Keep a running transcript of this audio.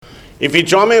If you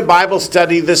join me in Bible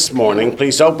study this morning,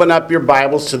 please open up your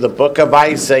Bibles to the book of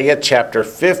Isaiah, chapter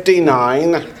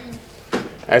 59,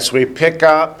 as we pick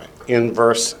up in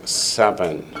verse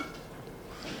 7.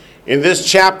 In this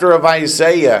chapter of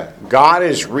Isaiah, God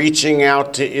is reaching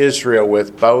out to Israel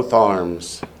with both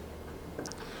arms,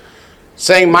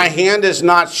 saying, "My hand is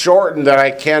not shortened that I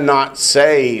cannot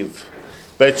save,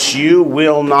 but you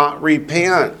will not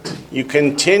repent. You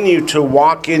continue to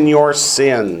walk in your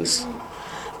sins."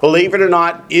 Believe it or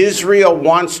not, Israel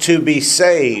wants to be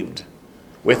saved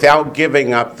without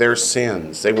giving up their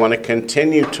sins. They want to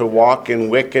continue to walk in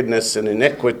wickedness and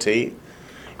iniquity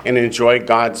and enjoy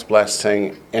God's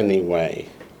blessing anyway.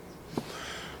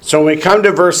 So when we come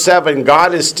to verse 7,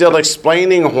 God is still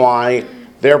explaining why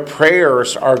their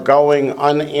prayers are going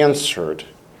unanswered.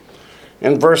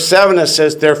 In verse 7 it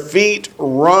says, "Their feet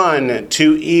run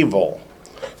to evil."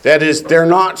 That is, they're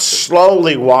not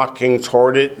slowly walking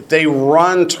toward it. They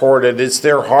run toward it. It's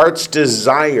their heart's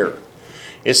desire.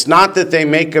 It's not that they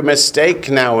make a mistake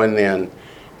now and then.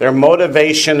 Their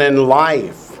motivation in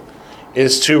life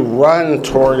is to run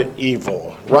toward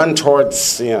evil, run toward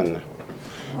sin.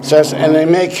 It says, "And they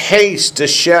make haste to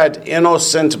shed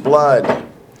innocent blood."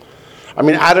 I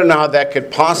mean, I don't know how that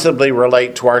could possibly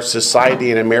relate to our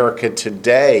society in America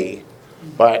today,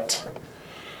 but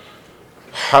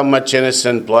how much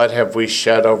innocent blood have we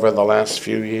shed over the last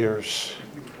few years?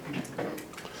 It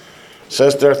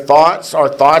says their thoughts are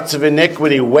thoughts of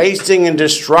iniquity. Wasting and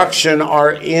destruction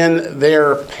are in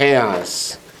their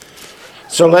paths.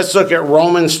 So let's look at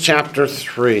Romans chapter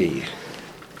 3.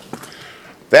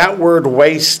 That word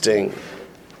wasting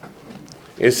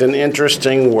is an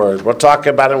interesting word. We'll talk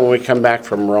about it when we come back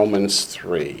from Romans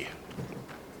 3.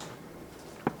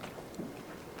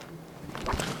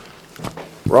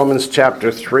 Romans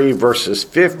chapter 3, verses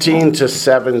 15 to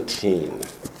 17.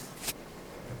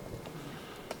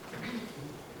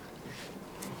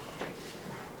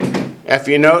 If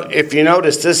you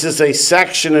notice, this is a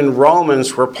section in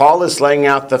Romans where Paul is laying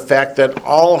out the fact that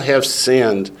all have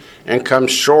sinned and come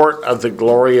short of the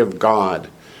glory of God.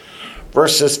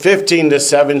 Verses 15 to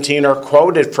 17 are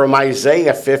quoted from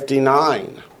Isaiah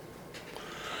 59.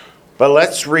 But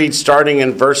let's read starting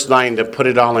in verse 9 to put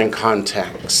it all in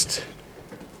context.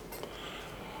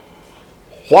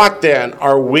 "What then?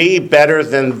 Are we better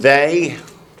than they?"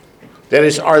 That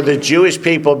is, are the Jewish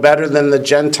people better than the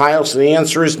Gentiles? And the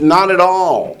answer is not at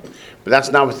all. But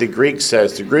that's not what the Greek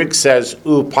says. The Greek says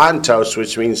upantos,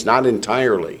 which means not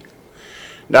entirely.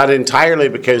 Not entirely,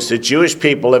 because the Jewish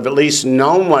people have at least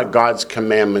known what God's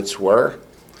commandments were.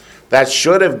 That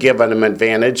should have given them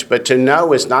advantage, but to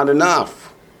know is not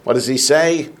enough. What does he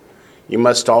say? You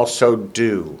must also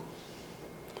do.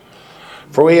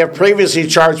 "For we have previously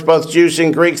charged both Jews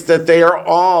and Greeks that they are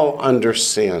all under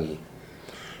sin.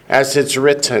 As it's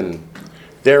written,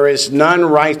 there is none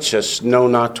righteous, no,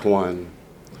 not one.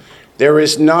 There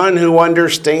is none who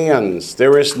understands.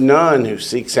 There is none who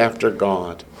seeks after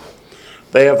God.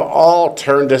 They have all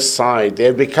turned aside. They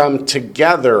have become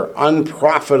together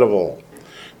unprofitable.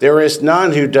 There is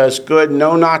none who does good,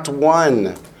 no, not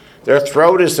one. Their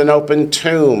throat is an open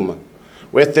tomb.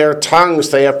 With their tongues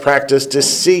they have practiced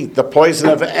deceit. The poison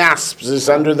of asps is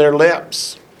under their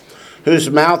lips, whose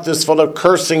mouth is full of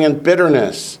cursing and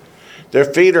bitterness. Their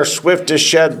feet are swift to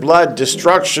shed blood.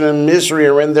 Destruction and misery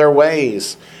are in their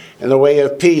ways. And the way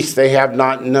of peace they have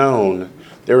not known.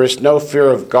 There is no fear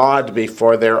of God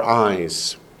before their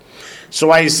eyes."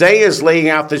 So Isaiah is laying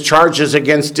out the charges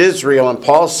against Israel, and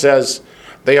Paul says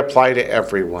they apply to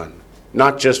everyone,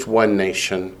 not just one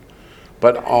nation,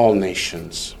 but all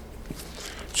nations.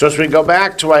 So as we go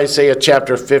back to Isaiah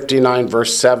chapter 59,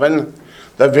 verse 7,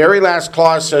 the very last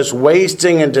clause says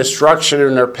wasting and destruction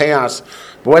in their past.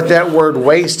 What that word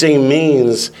wasting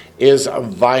means is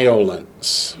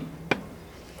violence.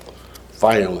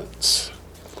 Violence.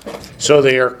 So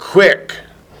they are quick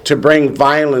to bring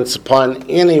violence upon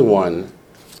anyone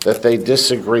that they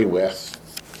disagree with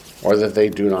or that they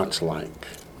do not like.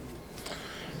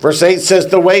 Verse 8 says,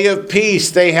 "The way of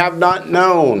peace they have not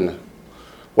known."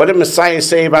 What did Messiah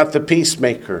say about the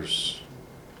peacemakers?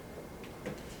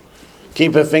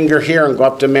 Keep a finger here and go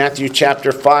up to Matthew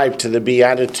chapter 5 to the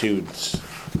Beatitudes.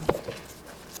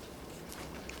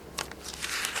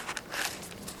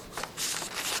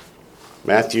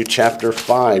 Matthew chapter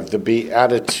 5, the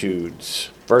Beatitudes,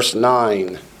 verse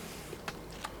 9.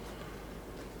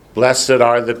 "Blessed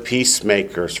are the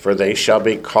peacemakers, for they shall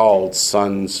be called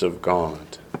sons of God."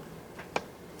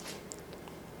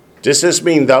 Does this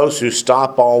mean those who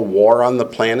stop all war on the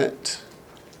planet?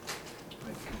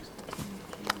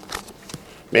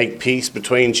 Make peace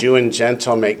between Jew and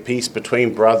Gentile. Make peace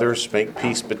between brothers. Make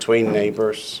peace between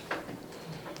neighbors.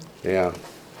 Yeah.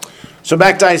 So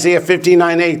back to Isaiah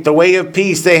 59:8. The way of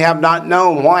peace they have not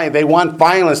known. Why? They want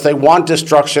violence. They want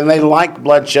destruction. They like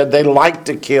bloodshed. They like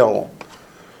to kill.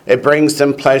 It brings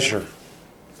them pleasure.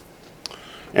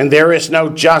 And there is no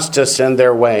justice in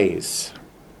their ways.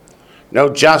 No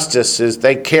justice is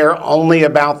they care only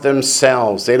about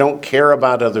themselves. They don't care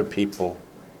about other people.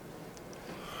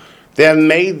 They have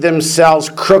made themselves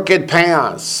crooked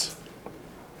paths.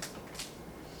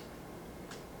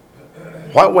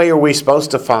 What way are we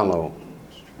supposed to follow?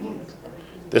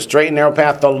 The straight and narrow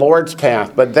path, the Lord's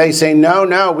path. But they say,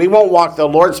 no, we won't walk the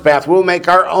Lord's path. We'll make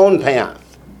our own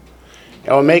path.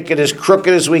 And we'll make it as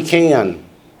crooked as we can.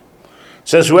 It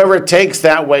says, whoever takes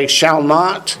that way shall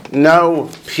not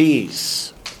know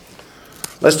peace.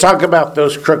 Let's talk about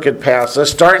those crooked paths.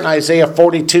 Let's start in Isaiah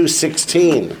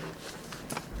 42:16.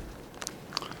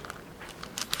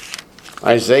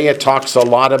 Isaiah talks a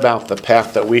lot about the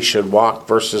path that we should walk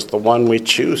versus the one we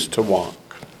choose to walk.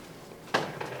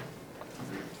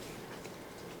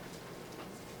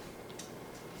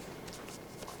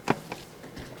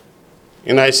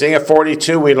 In Isaiah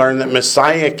 42, we learn that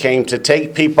Messiah came to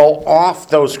take people off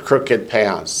those crooked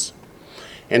paths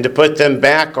and to put them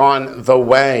back on the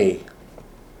way.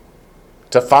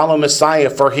 To follow Messiah,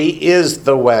 for he is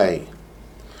the way.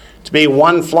 To be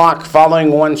one flock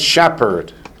following one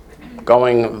shepherd,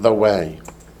 going the way.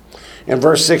 In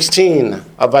verse 16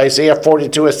 of Isaiah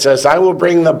 42, it says, I will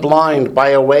bring the blind by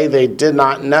a way they did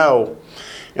not know,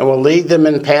 and will lead them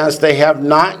in paths they have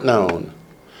not known.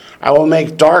 I will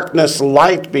make darkness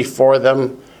light before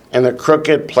them, and the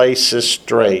crooked places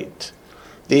straight.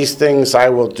 These things I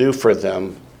will do for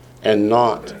them, and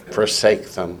not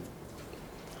forsake them.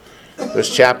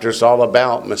 This chapter is all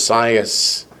about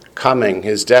Messiah's coming,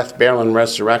 his death, burial, and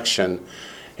resurrection,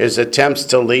 his attempts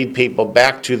to lead people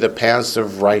back to the paths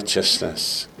of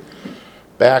righteousness,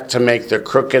 back to make the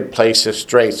crooked places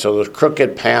straight, so the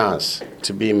crooked paths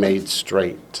to be made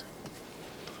straight.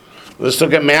 Let's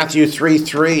look at Matthew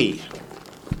 3:3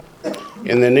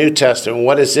 in the New Testament.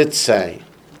 What does it say?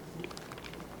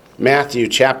 Matthew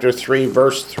chapter 3,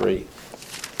 verse 3.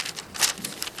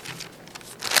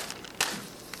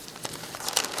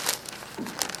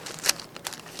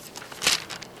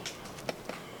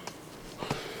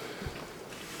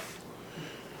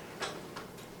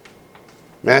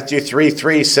 Matthew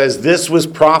 3:3 says, this was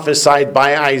prophesied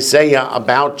by Isaiah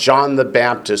about John the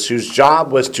Baptist, whose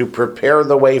job was to prepare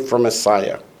the way for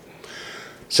Messiah. It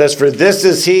says, for this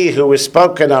is he who was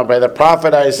spoken of by the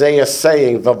prophet Isaiah,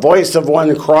 saying, the voice of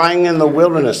one crying in the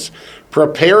wilderness,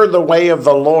 prepare the way of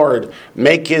the Lord,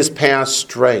 make his path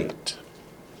straight.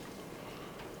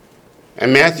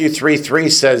 And Matthew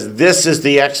 3:3 says, this is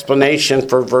the explanation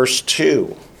for verse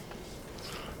 2.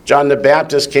 John the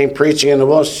Baptist came preaching in the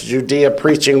wilderness of Judea,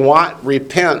 preaching what?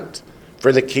 Repent,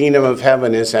 for the kingdom of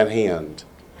heaven is at hand.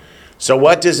 So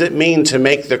what does it mean to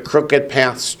make the crooked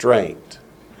path straight?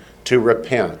 To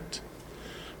repent.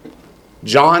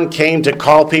 John came to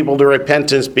call people to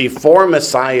repentance before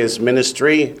Messiah's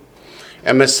ministry,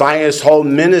 and Messiah's whole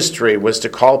ministry was to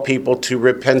call people to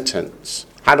repentance.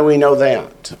 How do we know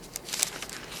that?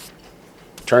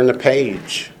 Turn the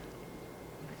page.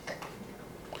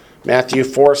 Matthew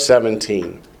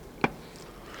 4:17.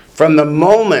 From the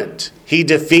moment he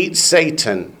defeats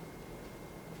Satan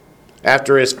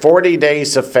after his 40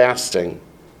 days of fasting,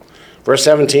 verse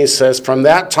 17 says, from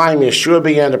that time Yeshua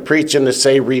began to preach and to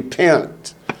say,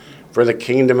 repent, for the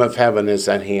kingdom of heaven is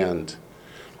at hand.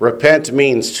 Repent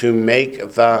means to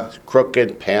make the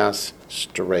crooked paths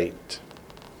straight.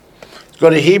 Let's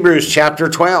go to Hebrews chapter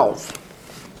 12.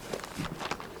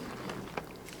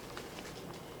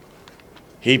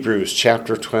 Hebrews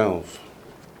chapter 12.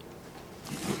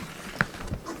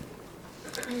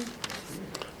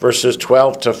 Verses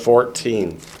 12 to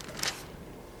 14.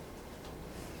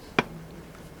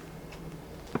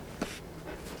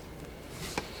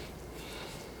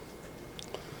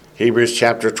 Hebrews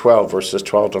chapter 12, verses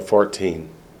 12 to 14.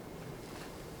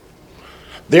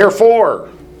 Therefore,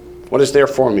 what does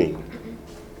therefore mean?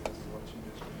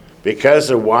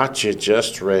 Because of what you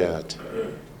just read.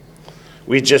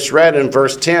 We just read in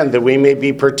verse 10 that we may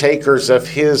be partakers of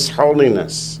his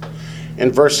holiness.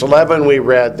 In verse 11 we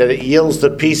read that it yields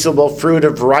the peaceable fruit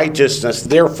of righteousness.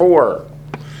 Therefore,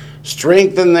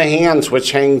 strengthen the hands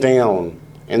which hang down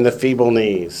and the feeble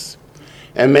knees,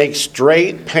 and make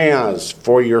straight paths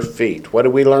for your feet. What do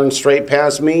we learn straight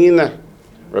paths mean?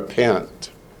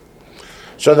 Repent.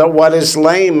 So that what is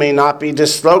lame may not be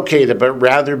dislocated, but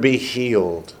rather be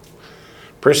healed.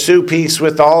 Pursue peace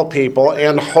with all people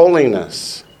and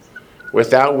holiness,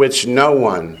 without which no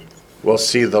one will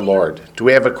see the Lord. Do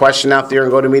we have a question out there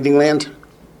in Go to Meeting Land?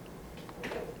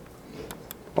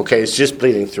 Okay, it's just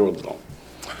bleeding through a little.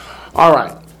 All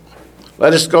right.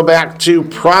 Let us go back to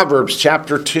Proverbs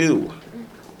chapter 2.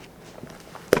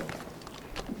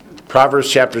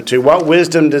 Proverbs chapter 2. What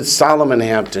wisdom did Solomon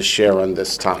have to share on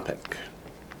this topic?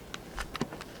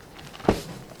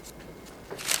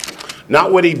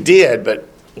 Not what he did, but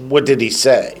what did he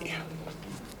say?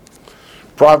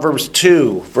 Proverbs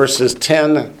 2, verses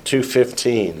 10 to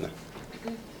 15.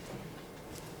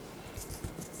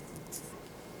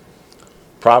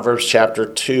 Proverbs chapter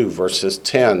 2, verses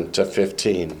 10 to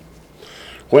 15.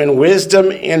 When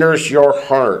wisdom enters your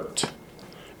heart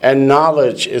and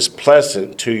knowledge is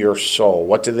pleasant to your soul.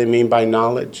 What do they mean by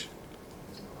knowledge?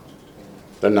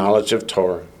 The knowledge of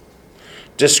Torah.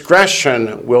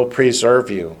 Discretion will preserve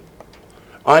you.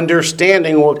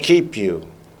 Understanding will keep you.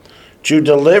 To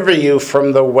deliver you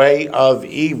from the way of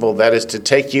evil, that is to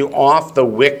take you off the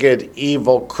wicked,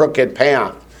 evil, crooked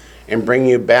path and bring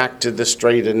you back to the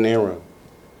straight and narrow.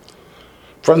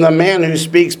 From the man who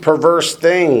speaks perverse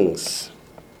things,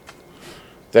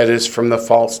 that is from the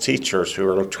false teachers who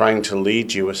are trying to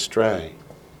lead you astray.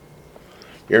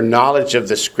 Your knowledge of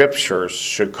the scriptures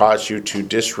should cause you to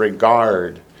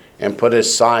disregard and put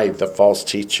aside the false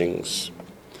teachings.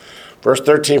 Verse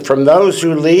 13, from those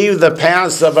who leave the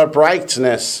paths of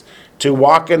uprightness to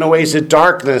walk in the ways of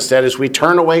darkness, that is, we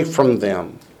turn away from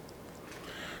them.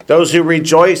 Those who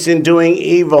rejoice in doing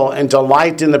evil and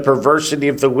delight in the perversity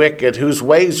of the wicked, whose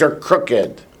ways are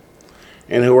crooked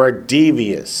and who are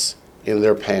devious in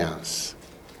their paths.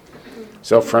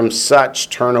 So from such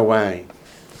turn away.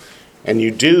 And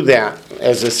you do that,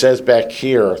 as it says back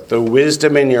here, the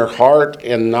wisdom in your heart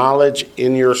and knowledge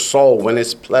in your soul when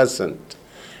it's pleasant,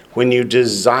 when you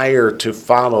desire to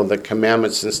follow the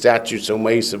commandments and statutes and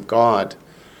ways of God,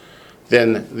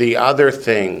 then the other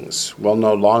things will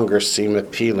no longer seem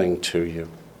appealing to you.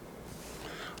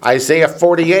 Isaiah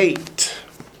 48,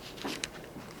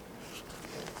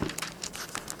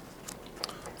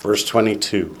 verse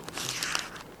 22.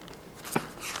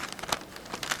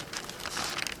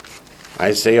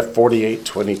 Isaiah 48,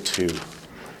 22.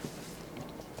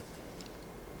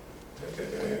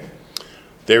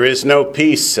 There is no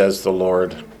peace, says the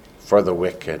Lord, for the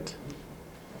wicked.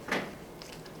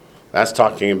 That's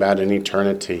talking about an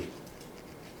eternity.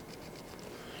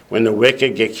 When the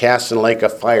wicked get cast in the lake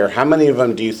of fire, how many of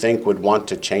them do you think would want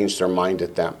to change their mind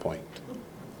at that point?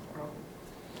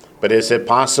 But is it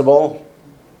possible?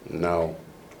 No.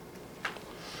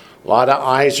 A lot of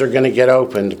eyes are going to get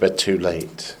opened, but too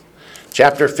late.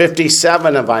 Chapter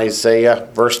 57 of Isaiah,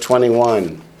 verse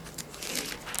 21.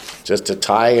 Just to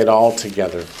tie it all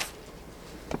together.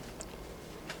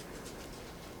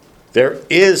 There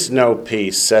is no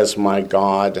peace, says my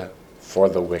God, for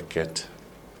the wicked.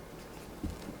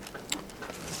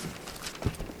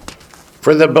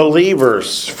 For the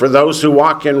believers, for those who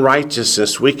walk in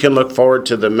righteousness, we can look forward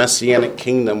to the Messianic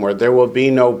kingdom where there will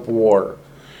be no war.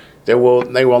 They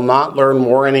will not learn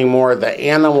war anymore. The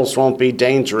animals won't be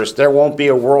dangerous. There won't be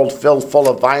a world filled full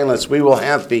of violence. We will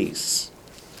have peace.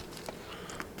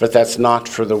 But that's not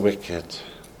for the wicked.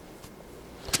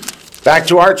 Back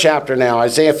to our chapter now,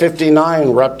 Isaiah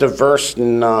 59, we're up to verse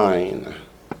 9.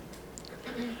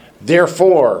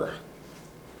 Therefore,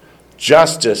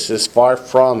 justice is far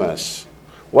from us.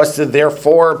 What's the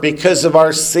therefore? Because of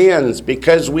our sins,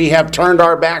 because we have turned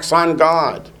our backs on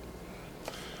God.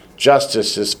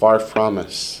 Justice is far from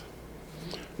us,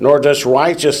 nor does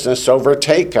righteousness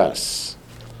overtake us.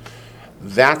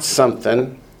 That's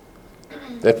something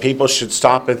that people should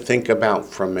stop and think about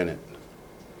for a minute.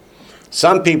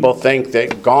 Some people think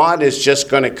that God is just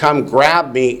going to come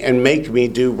grab me and make me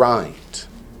do right.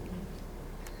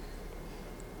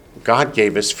 God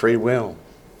gave us free will.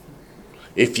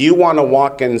 If you want to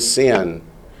walk in sin,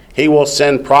 he will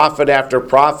send prophet after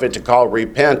prophet to call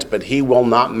repent, but he will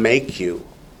not make you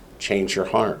change your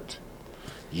heart.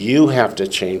 You have to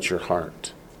change your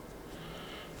heart.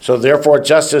 So therefore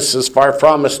justice is far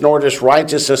from us, nor does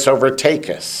righteousness overtake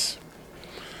us.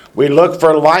 We look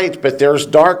for light, but there's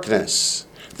darkness.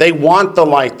 They want the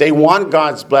light. They want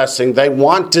God's blessing. They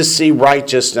want to see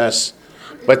righteousness,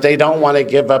 but they don't want to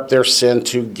give up their sin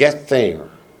to get there.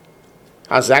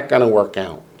 How's that going to work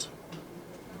out?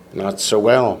 Not so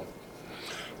well.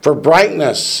 For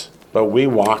brightness, but we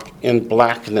walk in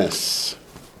blackness.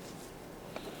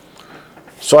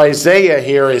 So Isaiah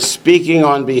here is speaking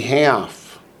on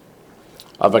behalf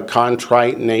of a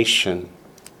contrite nation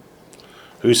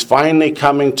who's finally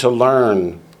coming to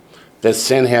learn that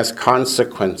sin has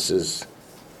consequences.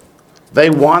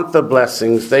 They want the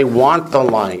blessings, they want the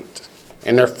light,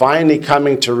 and they're finally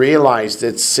coming to realize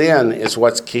that sin is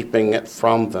what's keeping it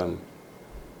from them.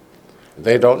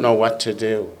 They don't know what to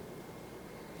do.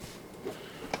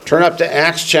 Turn up to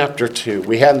Acts chapter 2.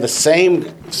 We had the same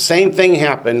thing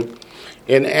happen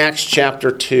in Acts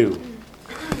chapter 2.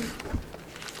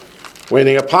 When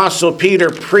the Apostle Peter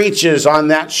preaches on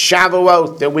that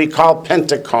Shavuot that we call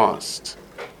Pentecost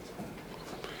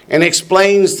and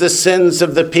explains the sins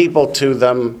of the people to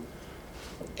them,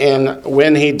 and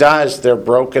when he does, they're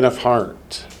broken of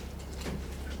heart.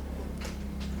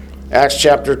 Acts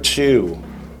chapter 2,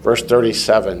 verse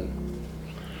 37.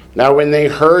 Now when they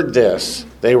heard this,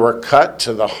 they were cut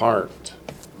to the heart.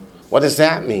 What does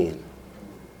that mean?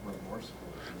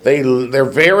 They're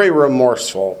very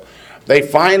remorseful. They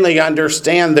finally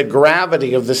understand the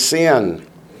gravity of the sin.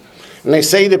 And they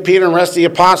say to Peter and the rest of the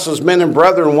apostles, men and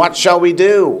brethren, what shall we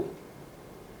do?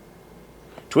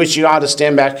 To which you ought to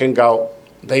stand back and go,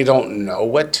 they don't know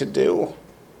what to do.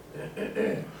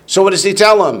 So what does he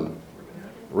tell them?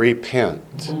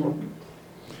 Repent.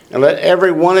 And let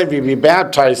every one of you be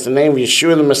baptized in the name of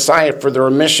Yeshua the Messiah for the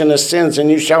remission of sins, and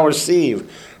you shall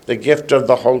receive the gift of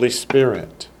the Holy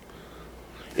Spirit.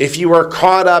 If you are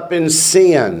caught up in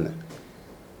sin,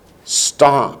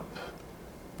 stop,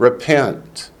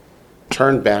 repent,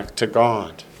 turn back to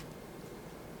God.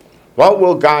 What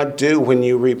will God do when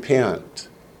you repent?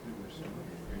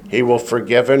 He will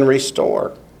forgive and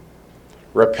restore.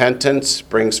 Repentance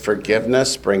brings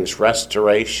forgiveness, brings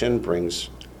restoration, brings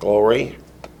glory.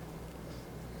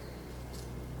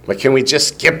 But can we just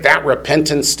skip that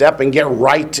repentance step and get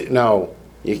right to... No,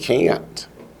 you can't.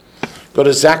 Go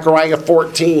to Zechariah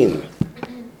 14.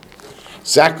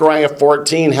 Zechariah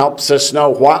 14 helps us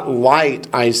know what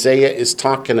light Isaiah is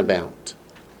talking about.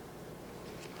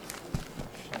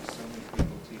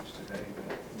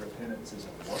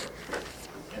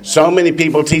 So many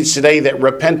people teach today that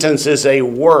repentance is a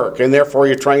work, and therefore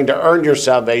you're trying to earn your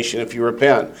salvation if you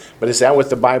repent. But is that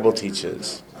what the Bible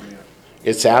teaches?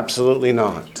 It's absolutely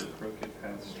not.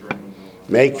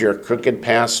 Make your crooked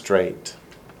path straight.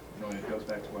 It goes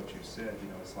back to what you said.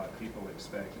 It's like people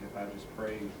expect if I just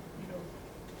pray,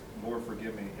 Lord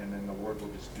forgive me, and then the Lord will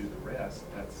just do the rest.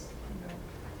 That's,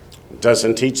 It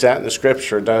doesn't teach that in the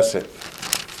Scripture, does it?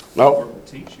 The Lord Nope. will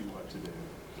teach you what to do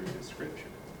through the Scripture.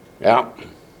 Yeah.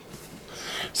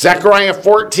 Zechariah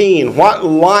 14. What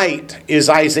light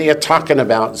is Isaiah talking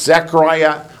about?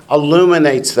 Zechariah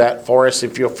illuminates that for us,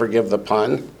 if you'll forgive the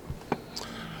pun.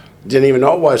 Didn't even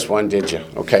know it was one, did you?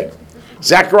 Okay.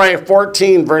 Zechariah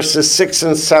 14, verses 6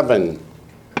 and 7.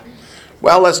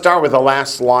 Well, let's start with the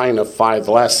last line of 5.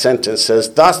 The last sentence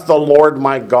says, thus the Lord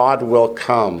my God will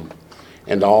come,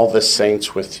 and all the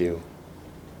saints with you.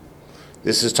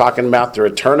 This is talking about the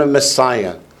return of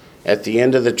Messiah at the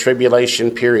end of the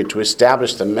tribulation period to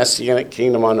establish the Messianic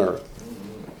kingdom on earth.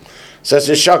 It says,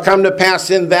 it shall come to pass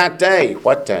in that day.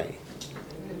 What day?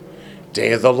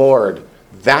 Day of the Lord.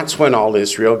 That's when all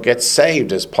Israel gets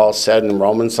saved, as Paul said in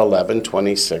Romans 11,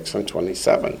 26 and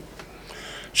 27.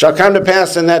 Shall come to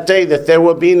pass in that day that there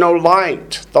will be no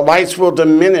light. The lights will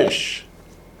diminish.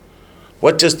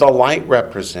 What does the light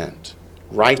represent?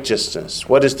 Righteousness.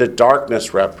 What does the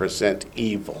darkness represent?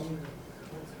 Evil.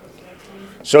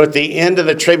 So at the end of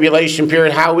the tribulation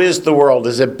period, how is the world?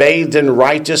 Is it bathed in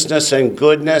righteousness and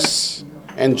goodness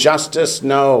and justice?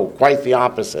 No, quite the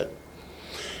opposite.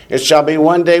 It shall be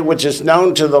one day which is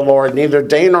known to the Lord, neither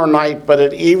day nor night, but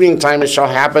at evening time it shall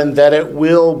happen that it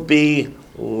will be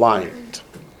light.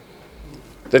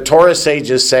 The Torah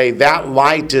sages say that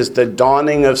light is the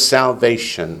dawning of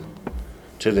salvation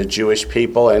to the Jewish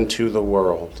people and to the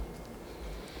world.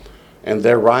 And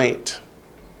they're right.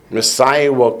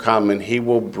 Messiah will come and he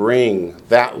will bring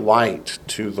that light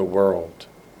to the world.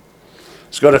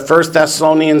 Let's go to 1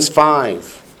 Thessalonians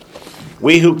 5.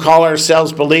 We who call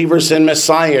ourselves believers in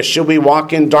Messiah, should we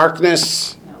walk in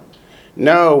darkness?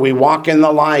 No, we walk in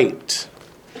the light.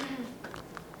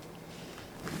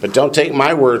 But don't take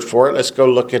my word for it. Let's go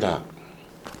look it up.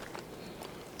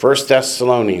 1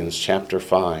 Thessalonians chapter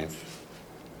 5.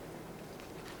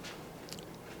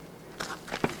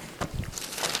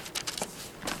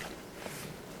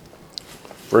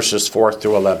 Verses 4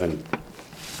 through 11.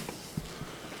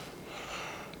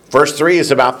 Verse 3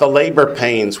 is about the labor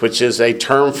pains, which is a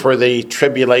term for the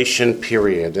tribulation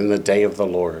period in the day of the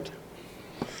Lord.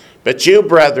 But you,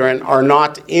 brethren, are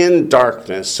not in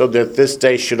darkness, so that this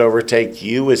day should overtake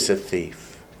you as a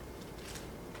thief.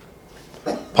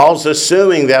 Paul's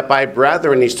assuming that by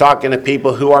brethren, he's talking to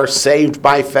people who are saved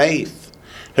by faith,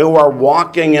 who are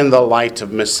walking in the light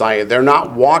of Messiah. They're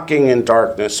not walking in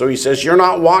darkness. So he says, you're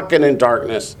not walking in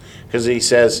darkness. Because he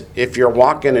says, if you're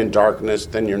walking in darkness,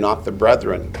 then you're not the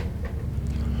brethren.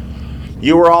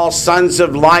 You are all sons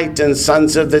of light and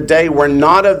sons of the day. We're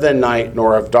not of the night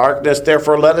nor of darkness.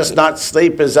 Therefore, let us not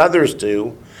sleep as others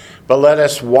do, But let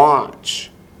us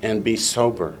watch and be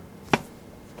sober.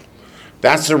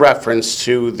 That's a reference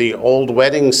to the old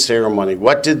wedding ceremony.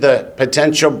 What did the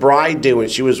potential bride do when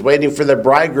she was waiting for the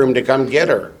bridegroom to come get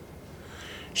her?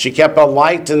 She kept a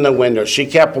light in the window. She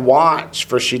kept watch,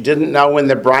 for she didn't know when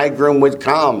the bridegroom would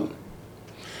come.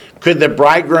 Could the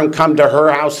bridegroom come to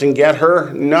her house and get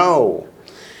her? No.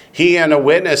 He and a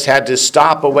witness had to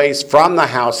stop a ways from the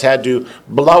house, had to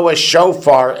blow a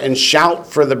shofar and shout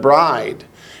for the bride.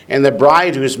 And the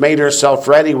bride who's made herself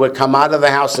ready would come out of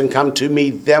the house and come to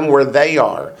meet them where they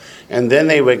are. And then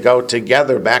they would go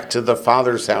together back to the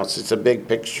Father's house. It's a big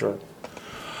picture.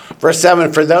 Verse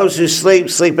 7, for those who sleep,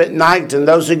 sleep at night, and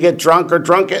those who get drunk are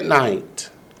drunk at night.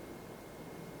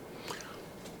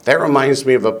 That reminds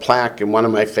me of a plaque in one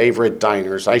of my favorite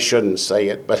diners. I shouldn't say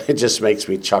it, but it just makes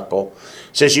me chuckle.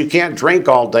 It says, you can't drink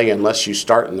all day unless you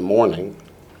start in the morning.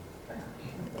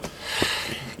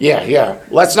 Yeah.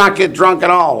 Let's not get drunk at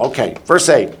all. Okay, verse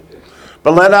 8.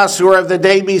 But let us who are of the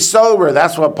day be sober.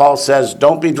 That's what Paul says.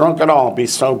 Don't be drunk at all. Be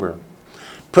sober.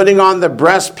 Putting on the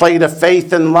breastplate of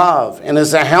faith and love, and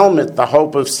as a helmet, the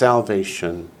hope of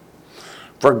salvation.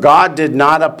 For God did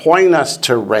not appoint us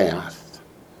to wrath,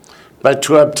 but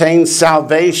to obtain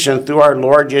salvation through our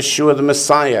Lord Yeshua the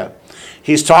Messiah.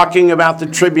 He's talking about the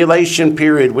tribulation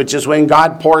period, which is when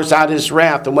God pours out his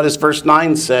wrath. And what does verse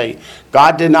 9 say?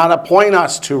 God did not appoint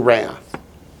us to wrath.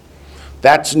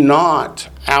 That's not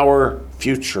our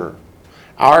future.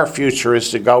 Our future is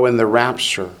to go in the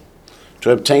rapture,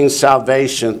 to obtain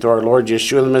salvation through our Lord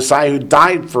Yeshua the Messiah, who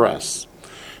died for us.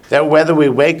 That whether we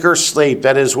wake or sleep,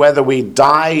 that is, whether we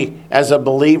die as a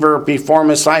believer before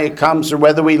Messiah comes or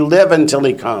whether we live until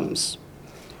he comes,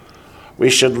 we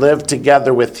should live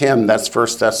together with him. That's 1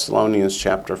 Thessalonians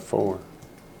chapter 4.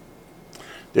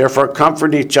 Therefore,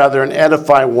 comfort each other and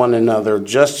edify one another,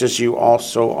 just as you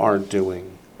also are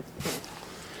doing.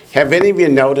 Have any of you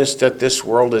noticed that this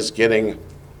world is getting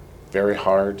very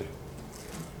hard?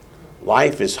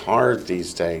 Life is hard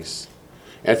these days.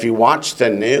 And if you watch the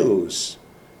news,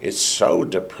 it's so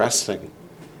depressing.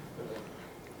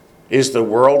 Is the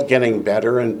world getting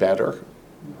better and better?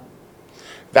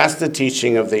 That's the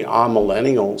teaching of the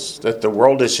amillennials, that the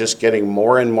world is just getting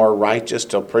more and more righteous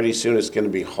till pretty soon it's going to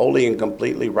be wholly and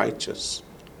completely righteous.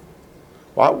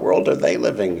 What world are they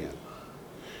living in?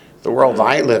 The world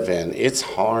I live in, it's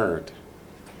hard.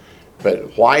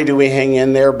 But why do we hang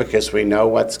in there? Because we know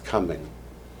what's coming.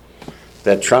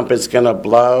 The trumpet's going to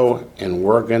blow and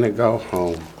we're going to go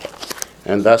home.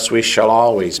 And thus we shall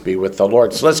always be with the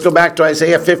Lord. So let's go back to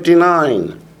Isaiah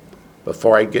 59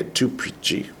 before I get too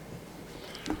preachy.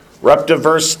 We're up to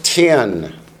verse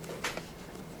 10.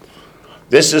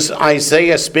 This is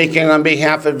Isaiah speaking on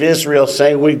behalf of Israel,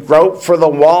 saying, we grope for the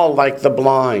wall like the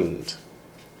blind.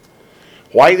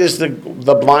 Why does the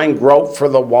blind grope for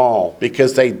the wall?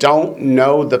 Because they don't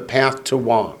know the path to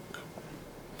walk.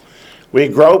 We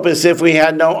grope as if we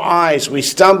had no eyes. We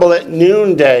stumble at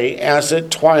noonday as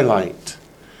at twilight,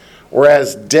 or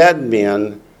as dead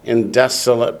men in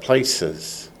desolate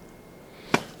places.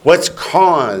 What's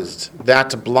caused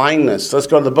that blindness? Let's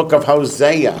go to the book of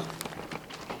Hosea.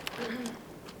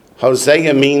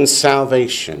 Hosea means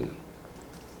salvation.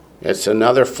 It's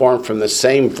another form from the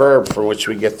same verb from which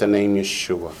we get the name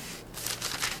Yeshua.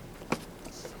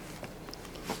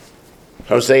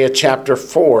 Hosea chapter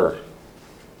 4.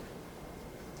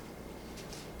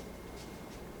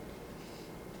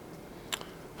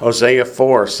 Hosea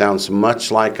 4 sounds much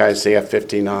like Isaiah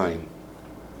 59.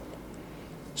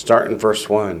 Start in verse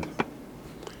 1.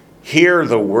 Hear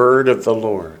the word of the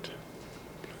Lord,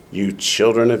 you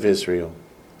children of Israel.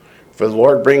 For the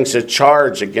Lord brings a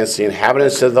charge against the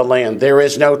inhabitants of the land. There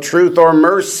is no truth or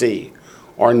mercy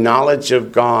or knowledge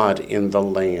of God in the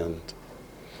land.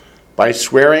 By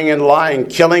swearing and lying,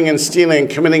 killing and stealing, and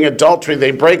committing adultery,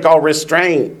 they break all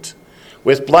restraint,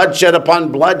 with bloodshed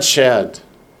upon bloodshed.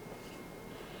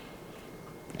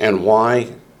 And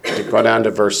why? To go down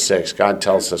to verse 6, God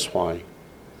tells us why.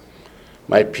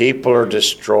 My people are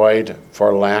destroyed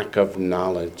for lack of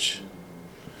knowledge,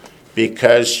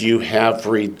 because you have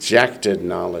rejected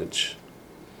knowledge.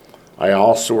 I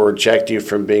also reject you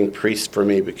from being priests for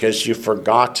me, because you've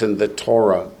forgotten the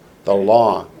Torah, the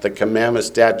law, the commandments,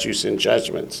 statutes, and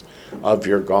judgments of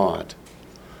your God.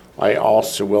 I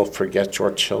also will forget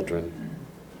your children.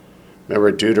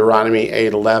 Remember Deuteronomy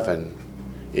 8:11.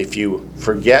 If you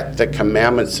forget the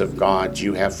commandments of God,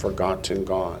 you have forgotten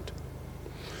God.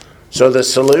 So the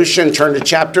solution, turn to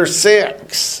chapter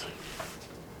 6.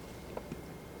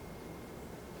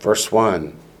 Verse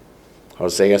 1.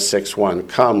 Hosea 6:1.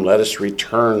 Come, let us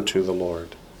return to the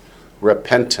Lord.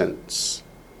 Repentance.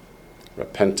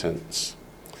 Repentance.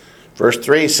 Verse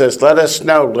 3 says, let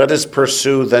us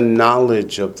pursue the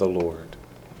knowledge of the Lord.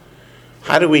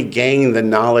 How do we gain the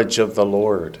knowledge of the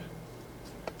Lord?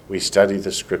 We study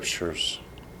the Scriptures.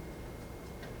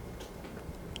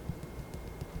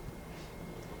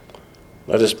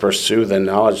 Let us pursue the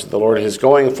knowledge of the Lord. His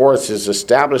going forth is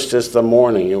established as the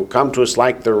morning. It will come to us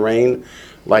like the rain,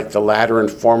 like the latter and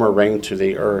former rain to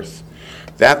the earth.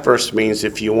 That verse means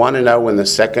if you want to know when the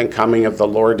second coming of the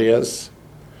Lord is,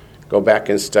 go back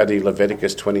and study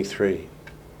Leviticus 23.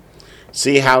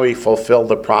 See how he fulfilled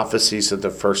the prophecies of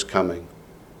the first coming.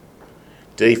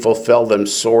 Did he fulfill them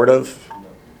sort of,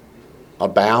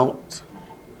 about,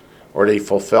 or did he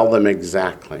fulfill them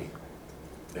exactly?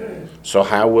 So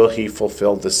how will he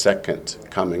fulfill the second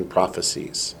coming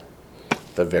prophecies?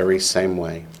 The very same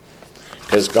way.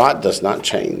 Because God does not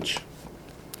change.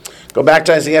 Go back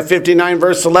to Isaiah 59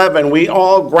 verse 11. We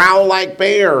all growl like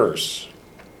bears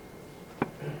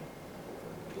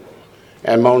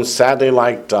and moan sadly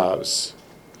like doves.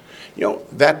 You know,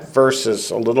 that verse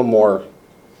is a little more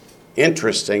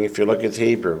interesting if you look at the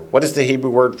Hebrew. What is the Hebrew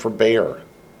word for bear?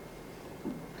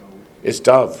 It's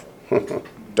dove.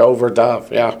 Dove or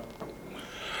dove, yeah.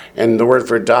 And the word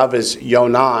for dove is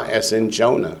Yonah, as in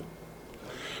Jonah.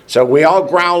 So we all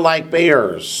growl like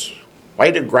bears.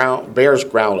 Why do bears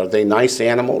growl? Are they nice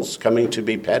animals coming to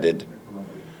be petted?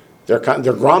 They're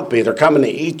grumpy. They're coming to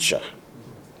eat you.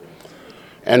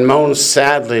 And moan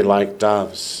sadly like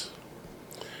doves.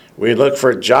 We look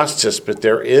for justice, but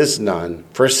there is none.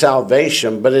 For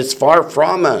salvation, but it's far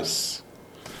from us.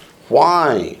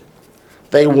 Why?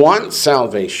 They want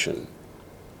salvation,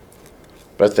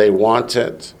 but they want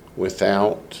it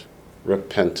without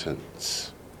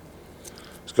repentance.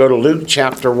 Let's go to Luke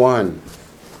chapter 1.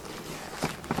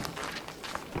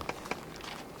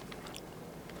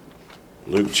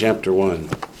 Luke chapter 1,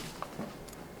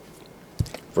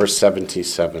 verse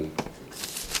 77.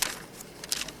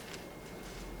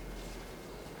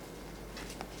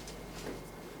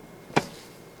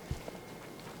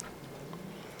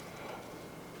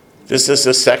 This is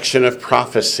a section of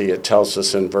prophecy, it tells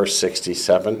us in verse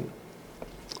 67.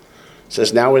 It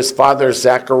says, now his father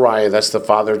Zechariah, that's the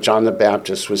father of John the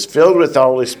Baptist, was filled with the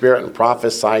Holy Spirit and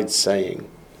prophesied, saying,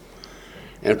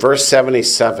 and verse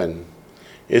 77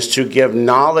 is to give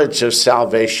knowledge of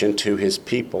salvation to his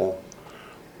people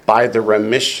by the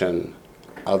remission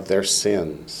of their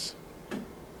sins.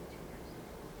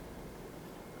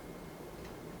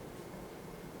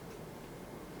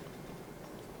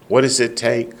 What does it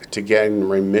take to gain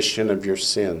remission of your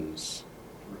sins?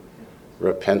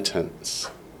 Repentance.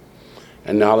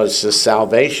 And knowledge of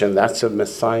salvation, that's of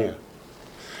Messiah.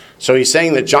 So he's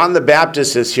saying that John the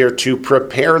Baptist is here to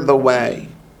prepare the way.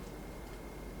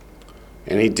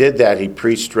 And he did that. He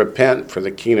preached, repent, for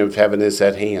the kingdom of heaven is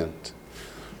at hand.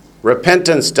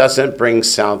 Repentance doesn't bring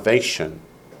salvation.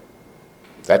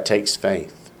 That takes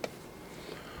faith.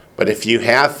 But if you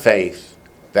have faith,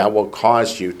 that will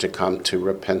cause you to come to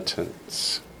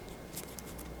repentance.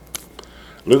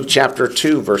 Luke chapter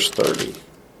 2, verse 30.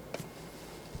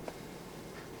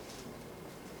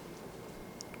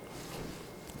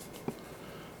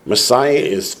 Messiah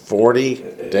is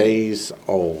 40 days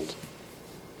old.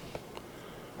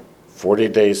 40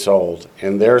 days old.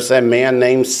 And there's a man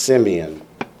named Simeon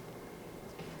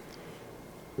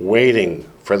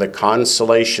waiting for the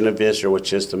consolation of Israel,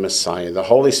 which is the Messiah. The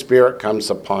Holy Spirit comes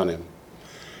upon him.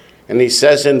 And he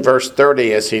says in verse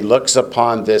 30, as he looks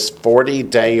upon this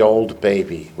 40-day-old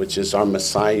baby, which is our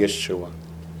Messiah Yeshua,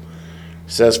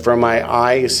 says, for my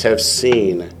eyes have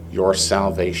seen your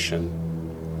salvation,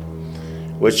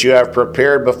 which you have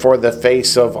prepared before the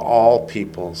face of all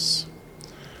peoples,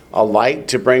 a light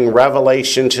to bring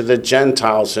revelation to the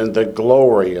Gentiles and the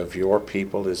glory of your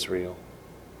people Israel.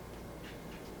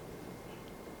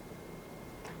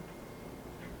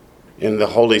 In the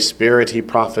Holy Spirit, he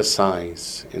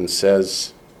prophesies and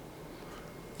says,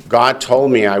 God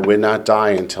told me I would not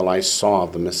die until I saw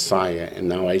the Messiah, and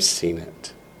now I've seen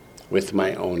it with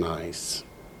my own eyes.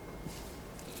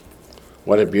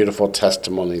 What a beautiful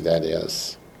testimony that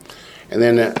is. And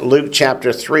then Luke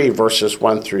chapter 3, verses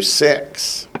 1 through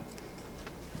 6.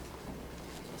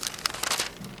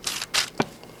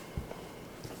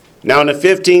 Now in the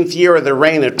 15th year of the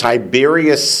reign of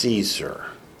Tiberius Caesar,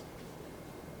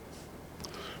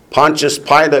 Pontius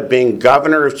Pilate being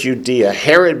governor of Judea,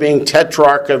 Herod being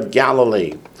tetrarch of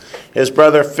Galilee, his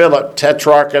brother Philip,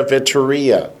 tetrarch of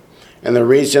Iturea, and the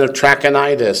region of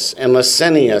Trachonitis, and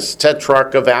Lysanias,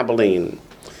 tetrarch of Abilene,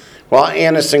 while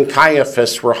Annas and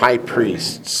Caiaphas were high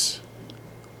priests.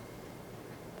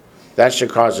 That should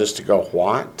cause us to go,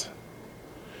 what?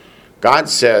 God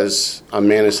says a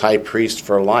man is high priest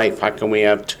for life. How can we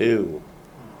have two?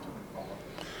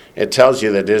 It tells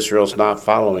you that Israel's not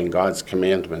following God's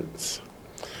commandments.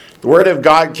 The word of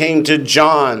God came to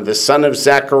John, the son of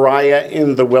Zechariah,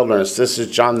 in the wilderness. This is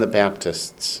John the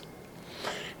Baptist.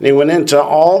 And he went into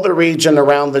all the region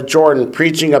around the Jordan,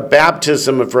 preaching a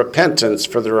baptism of repentance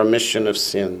for the remission of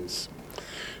sins.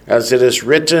 As it is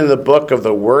written in the book of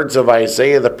the words of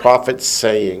Isaiah the prophet,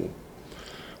 saying,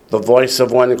 the voice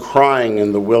of one crying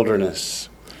in the wilderness,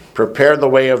 prepare the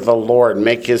way of the Lord,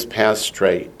 make his path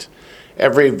straight.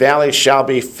 Every valley shall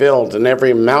be filled, and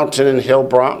every mountain and hill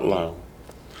brought low.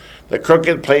 The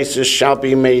crooked places shall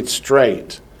be made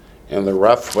straight, and the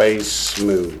rough ways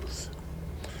smooth.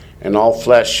 And all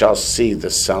flesh shall see the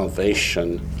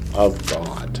salvation of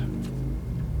God.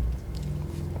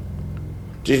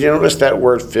 Did you notice that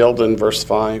word filled in verse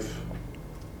 5?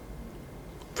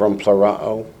 From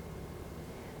plurao.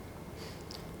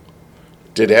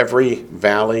 Did every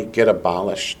valley get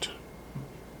abolished?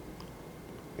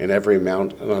 And every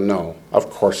mountain? No, of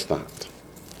course not.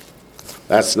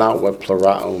 That's not what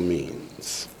plurao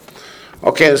means.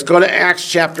 Okay, let's go to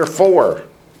Acts chapter 4.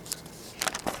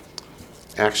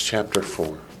 Acts chapter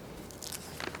 4.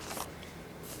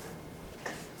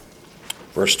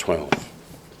 Verse 12.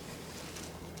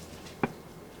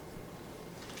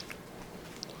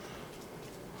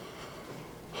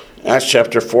 Acts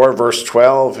chapter 4, verse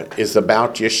 12 is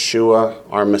about Yeshua,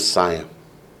 our Messiah.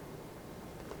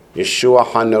 Yeshua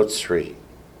HaNotzri.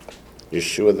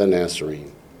 Yeshua the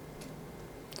Nazarene.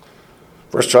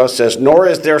 Verse 12 says, nor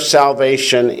is there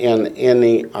salvation in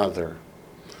any other.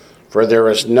 For there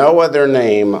is no other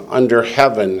name under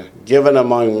heaven given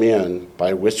among men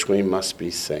by which we must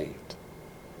be saved.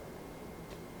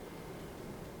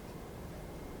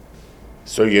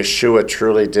 So Yeshua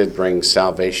truly did bring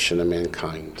salvation to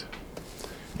mankind.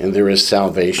 And there is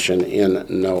salvation in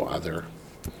no other.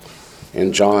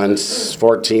 In John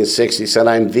 14:6, he said,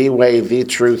 I'm the way, the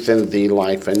truth, and the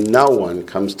life, and no one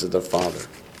comes to the Father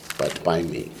but by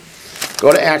me.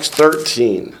 Go to Acts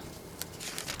 13.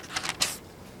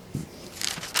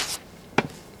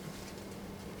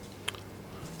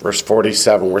 Verse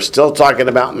 47. We're still talking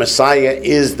about Messiah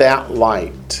is that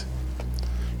light.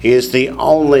 He is the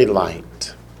only light.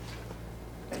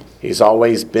 He's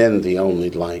always been the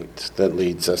only light that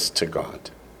leads us to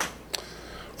God.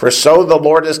 For so the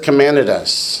Lord has commanded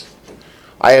us,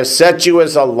 I have set you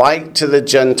as a light to the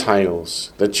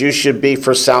Gentiles, that you should be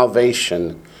for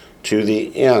salvation to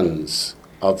the ends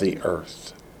of the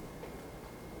earth.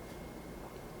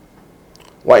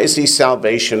 Why is he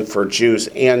salvation for Jews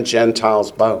and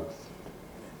Gentiles both?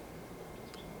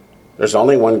 There's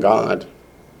only one God.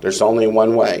 There's only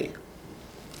one way.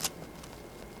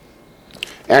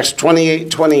 Acts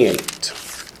 28:28.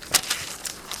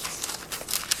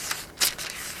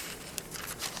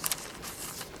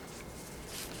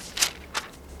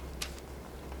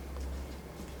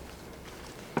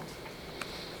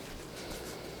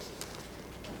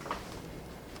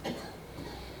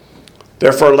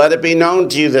 Therefore, let it be known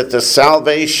to you that the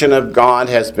salvation of God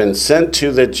has been sent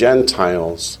to the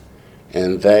Gentiles,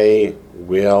 and they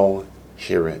will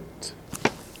hear it.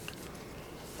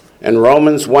 In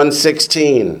Romans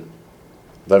 1:16,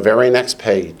 the very next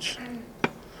page,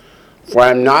 for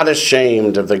I am not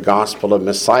ashamed of the gospel of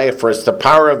Messiah, for it's the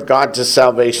power of God to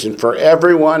salvation for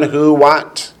everyone who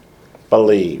what?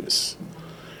 Believes.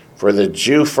 For the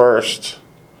Jew first,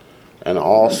 and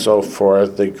also for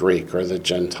the Greek or the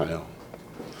Gentile.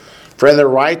 For the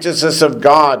righteousness of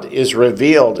God is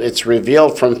revealed. It's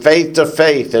revealed from faith to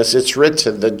faith, as it's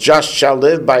written, the just shall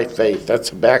live by faith. That's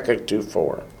Habakkuk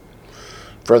 2:4.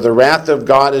 For the wrath of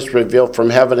God is revealed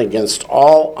from heaven against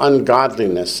all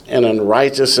ungodliness and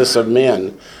unrighteousness of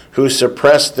men who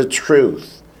suppress the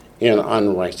truth in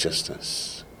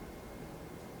unrighteousness.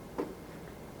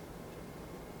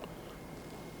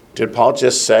 Did Paul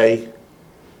just say,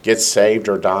 get saved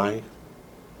or die?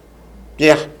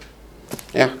 Yeah,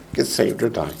 get saved or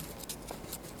die.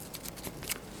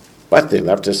 But they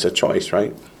left us a choice,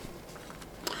 right?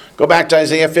 Go back to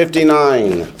Isaiah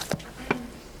 59.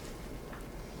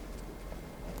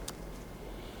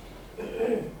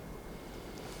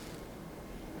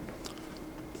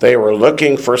 They were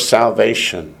looking for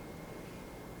salvation,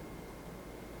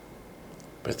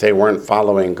 but they weren't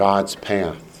following God's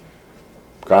path,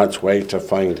 God's way to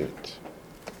find it.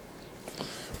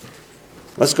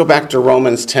 Let's go back to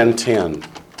Romans 10:10.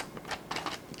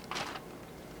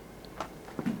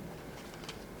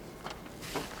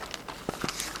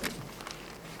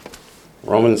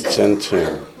 Romans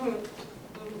 10:10.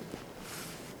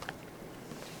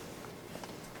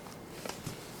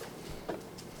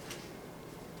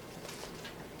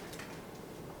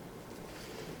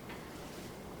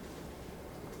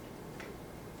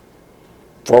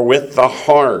 For with the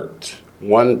heart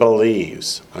one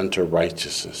believes unto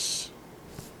righteousness.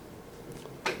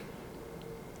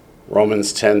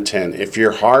 Romans 10:10. If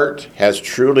your heart has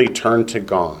truly turned to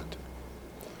God,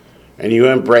 and you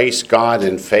embrace God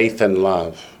in faith and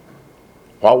love,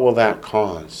 what will that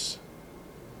cause?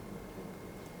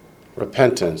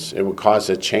 Repentance. It will cause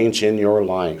a change in your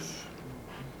life.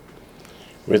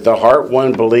 With the heart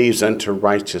one believes unto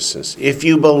righteousness. If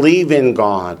you believe in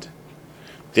God,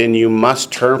 then you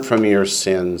must turn from your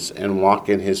sins and walk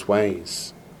in his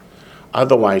ways.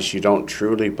 Otherwise, you don't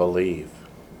truly believe.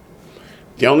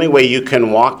 The only way you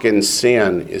can walk in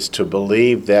sin is to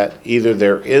believe that either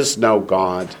there is no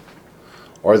God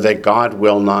or that God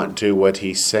will not do what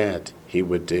he said he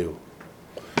would do.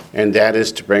 And that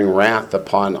is to bring wrath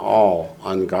upon all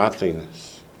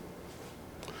ungodliness.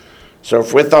 So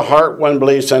if with the heart one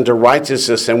believes unto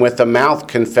righteousness, and with the mouth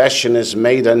confession is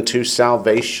made unto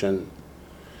salvation,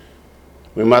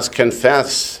 we must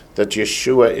confess that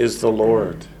Yeshua is the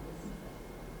Lord.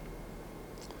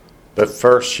 But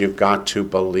first you've got to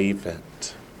believe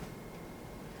it.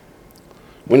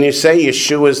 When you say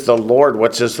Yeshua is the Lord,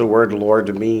 what does the word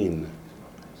Lord mean?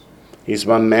 He's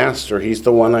my master. He's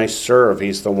the one I serve.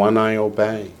 He's the one I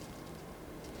obey.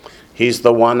 He's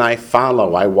the one I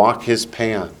follow. I walk his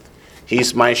path.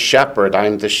 He's my shepherd.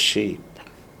 I'm the sheep.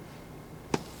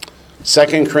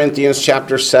 2 Corinthians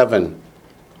chapter 7.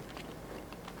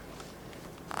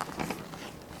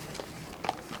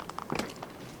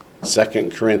 2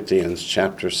 Corinthians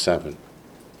chapter 7.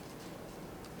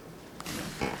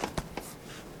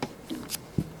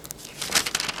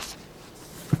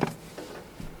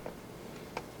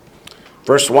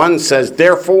 Verse 1 says,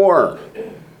 therefore,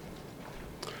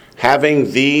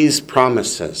 having these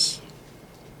promises,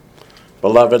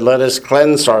 beloved, let us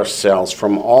cleanse ourselves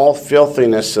from all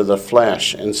filthiness of the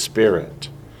flesh and spirit,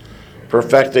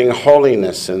 perfecting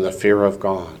holiness in the fear of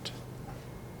God.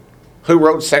 Who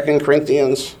wrote 2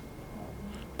 Corinthians?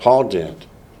 Paul did.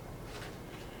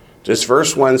 Does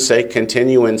verse 1 say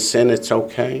continue in sin, it's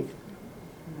okay?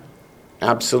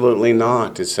 Absolutely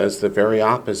not. It says the very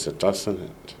opposite, doesn't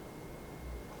it?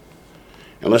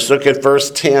 And let's look at verse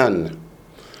 10.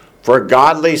 For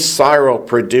godly sorrow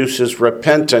produces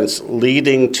repentance,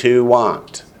 leading to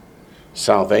what?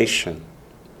 Salvation.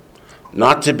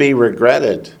 Not to be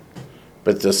regretted,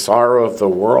 but the sorrow of the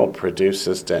world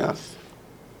produces death.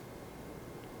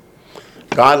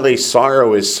 Godly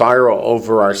sorrow is sorrow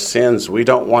over our sins. We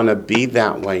don't want to be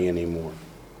that way anymore.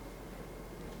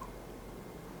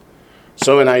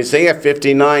 So in Isaiah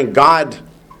 59, God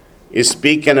is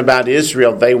speaking about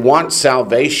Israel. They want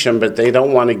salvation, but they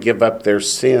don't want to give up their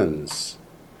sins.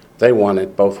 They want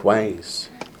it both ways.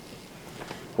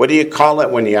 What do you call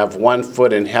it when you have one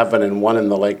foot in heaven and one in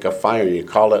the lake of fire? You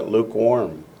call it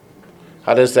lukewarm.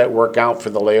 How does that work out for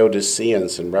the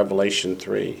Laodiceans in Revelation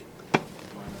 3?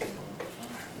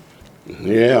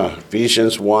 Yeah,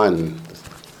 Ephesians 1.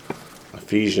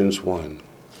 Ephesians 1.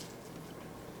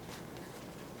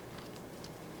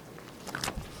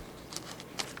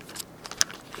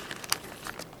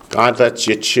 God lets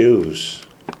you choose,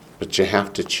 but you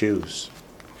have to choose.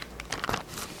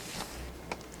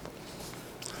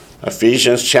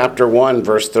 Ephesians chapter 1,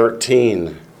 verse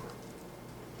 13.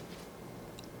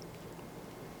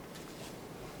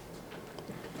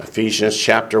 Ephesians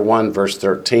chapter 1, verse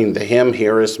 13. The him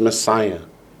here is Messiah,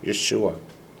 Yeshua.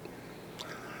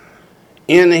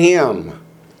 In him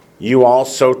you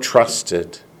also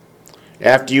trusted,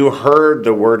 after you heard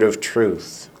the word of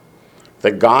truth,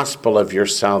 the gospel of your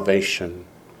salvation,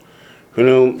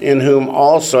 in whom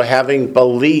also having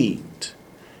believed,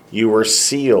 you were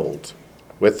sealed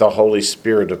with the Holy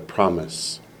Spirit of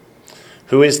promise,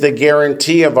 who is the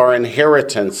guarantee of our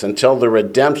inheritance until the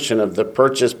redemption of the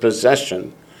purchased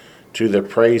possession, to the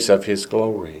praise of his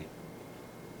glory.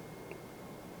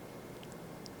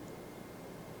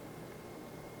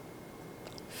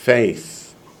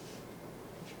 Faith.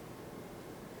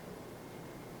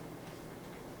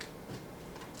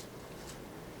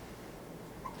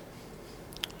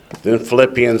 Then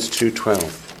Philippians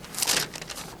 2:12.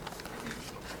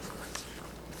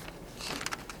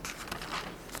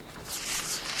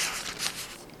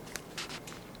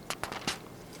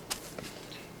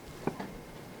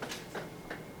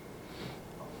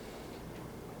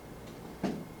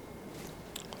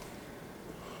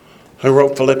 Who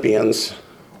wrote Philippians?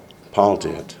 Paul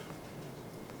did.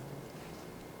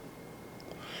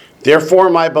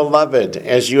 Therefore, my beloved,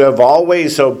 as you have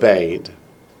always obeyed,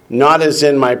 not as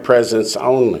in my presence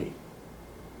only,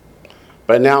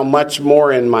 but now much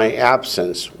more in my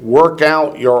absence, work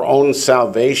out your own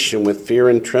salvation with fear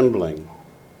and trembling.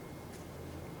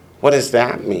 What does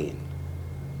that mean?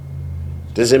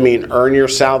 Does it mean earn your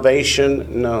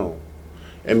salvation? No.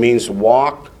 It means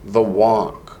walk the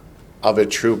walk of a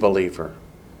true believer.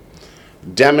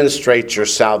 Demonstrate your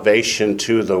salvation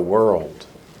to the world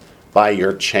by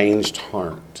your changed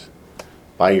heart,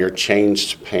 by your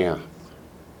changed path.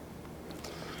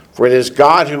 For it is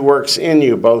God who works in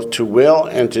you both to will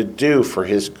and to do for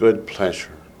his good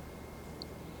pleasure.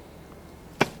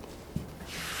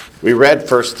 We read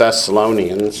 1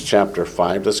 Thessalonians chapter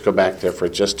 5. Let's go back there for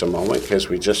just a moment because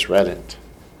we just read it.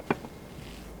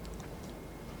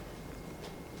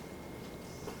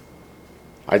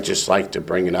 I just like to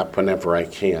bring it up whenever I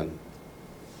can.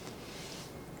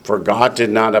 For God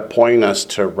did not appoint us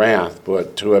to wrath,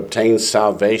 but to obtain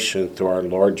salvation through our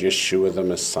Lord Yeshua the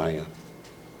Messiah,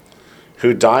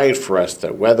 who died for us,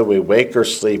 that whether we wake or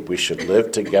sleep, we should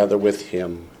live together with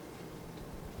him.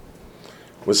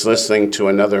 Was listening to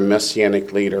another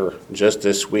Messianic leader just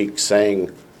this week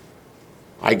saying,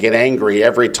 I get angry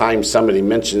every time somebody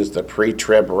mentions the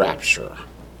pre-trib rapture.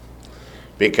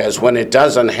 Because when it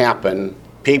doesn't happen,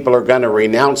 people are going to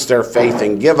renounce their faith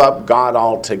and give up God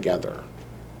altogether.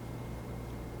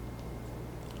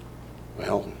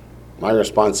 Well, my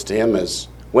response to him is,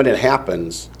 when it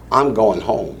happens, I'm going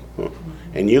home.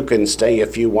 And you can stay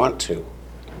if you want to.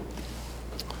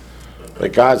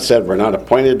 But God said we're not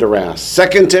appointed to wrath.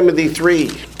 2 Timothy 3.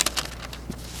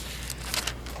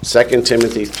 2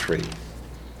 Timothy 3.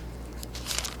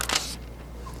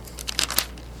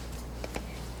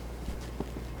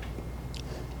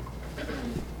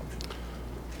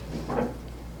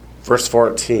 Verse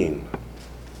 14.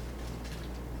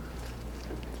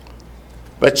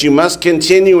 But you must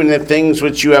continue in the things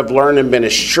which you have learned and been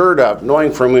assured of,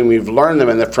 knowing from whom you've learned them,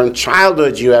 and that from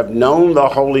childhood you have known the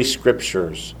Holy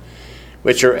Scriptures,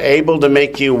 which are able to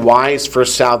make you wise for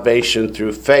salvation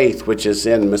through faith, which is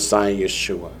in Messiah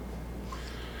Yeshua.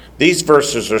 These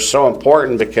verses are so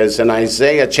important because in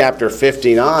Isaiah chapter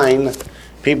 59,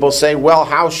 people say, well,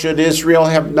 how should Israel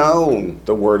have known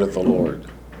the word of the Lord?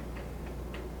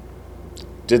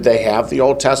 Did they have the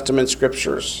Old Testament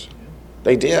scriptures?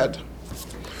 They did.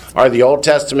 Are the Old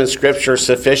Testament scriptures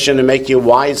sufficient to make you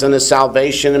wise unto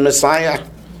salvation in Messiah?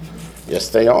 Yes,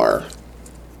 they are.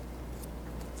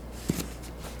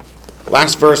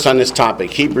 Last verse on this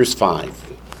topic, Hebrews 5.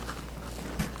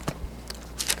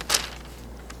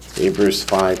 Hebrews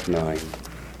 5:9.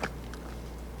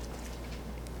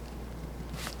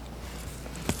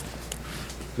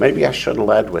 Maybe I should have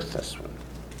led with this one.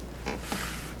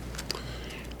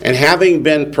 And having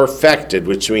been perfected,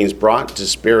 which means brought to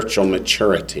spiritual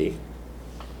maturity,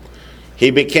 he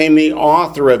became the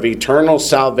author of eternal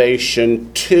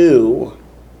salvation to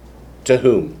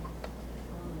whom?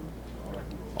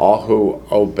 All who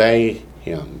obey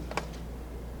him.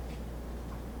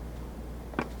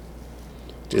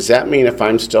 Does that mean if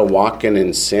I'm still walking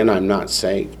in sin, I'm not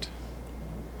saved?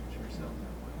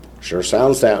 Sure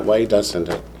sounds that way, doesn't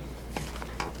it?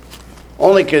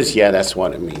 Only because, yeah, that's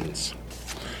what it means.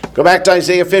 Go back to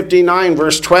Isaiah 59,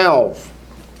 verse 12.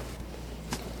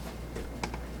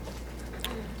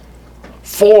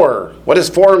 For, what does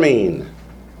for mean?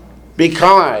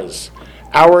 Because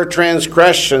our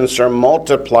transgressions are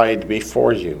multiplied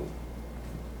before you.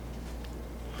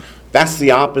 That's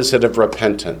the opposite of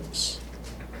repentance.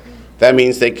 That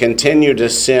means they continue to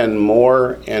sin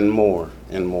more and more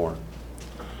and more.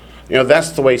 You know,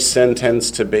 that's the way sin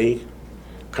tends to be.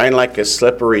 Kind of like a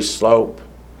slippery slope.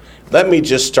 Let me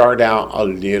just start out a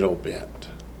little bit.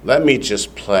 Let me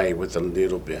just play with a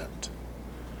little bit.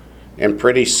 And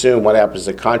pretty soon what happens,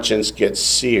 the conscience gets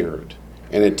seared,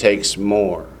 and it takes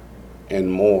more and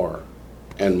more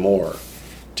and more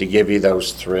to give you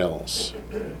those thrills.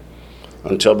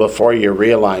 Until before you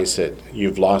realize it,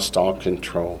 you've lost all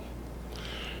control.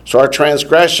 So our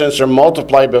transgressions are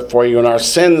multiplied before you, and our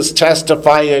sins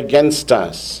testify against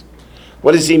us.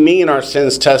 What does he mean our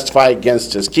sins testify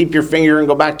against us? Keep your finger and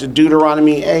go back to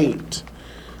Deuteronomy 8.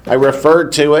 I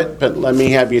referred to it, but let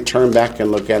me have you turn back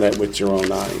and look at it with your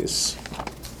own eyes.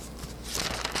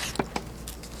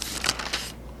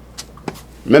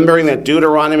 Remembering that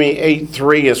Deuteronomy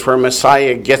 8:3 is where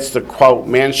Messiah gets the quote,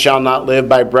 man shall not live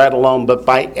by bread alone, but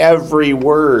by every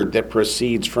word that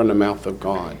proceeds from the mouth of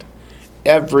God.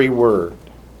 Every word.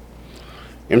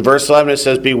 In verse 11 it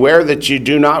says, beware that you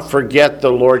do not forget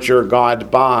the Lord your God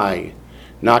by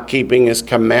not keeping his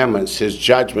commandments, his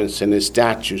judgments, and his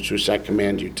statutes, which I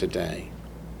command you today.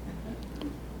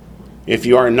 If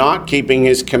you are not keeping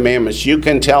his commandments, you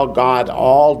can tell God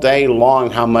all day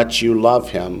long how much you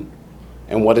love him.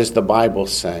 And what does the Bible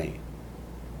say?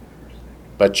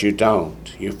 But you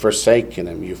don't. You've forsaken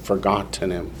him. You've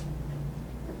forgotten him.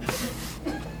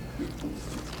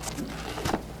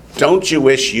 Don't you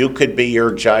wish you could be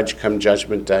your judge come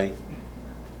Judgment Day?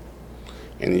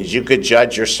 And you could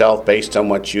judge yourself based on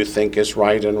what you think is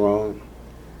right and wrong?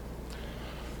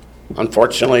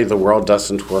 Unfortunately, the world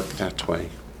doesn't work that way.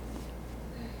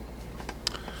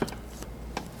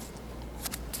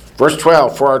 Verse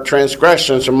 12, for our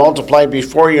transgressions are multiplied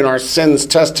before you, and our sins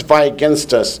testify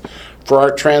against us. For our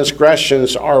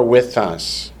transgressions are with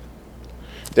us.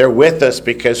 They're with us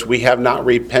because we have not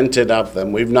repented of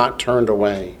them. We've not turned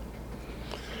away.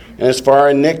 And as for our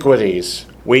iniquities,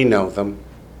 we know them.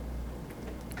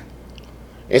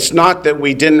 It's not that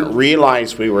we didn't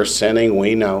realize we were sinning.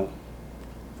 We know.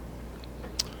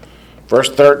 Verse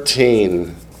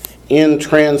 13, in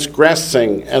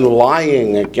transgressing and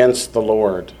lying against the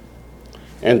Lord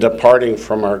and departing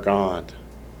from our God.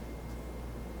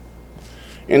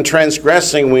 In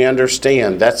transgressing, we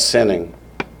understand that's sinning.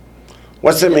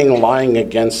 What's it mean, lying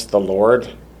against the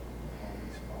Lord?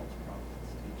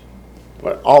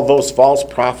 What, all those false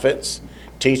prophets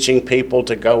teaching people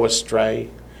to go astray,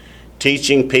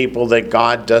 teaching people that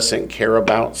God doesn't care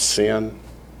about sin.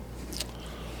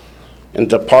 And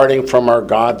departing from our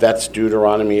God, that's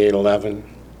Deuteronomy 8:11.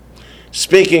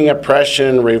 Speaking oppression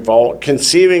and revolt,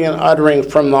 conceiving and uttering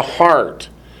from the heart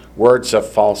words of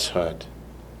falsehood.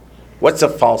 What's a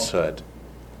falsehood?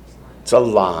 It's a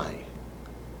lie.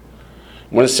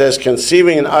 When it says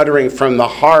conceiving and uttering from the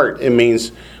heart, it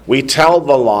means we tell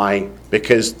the lie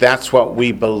because that's what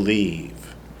we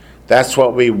believe. That's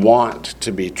what we want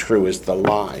to be true, is the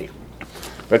lie.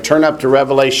 But turn up to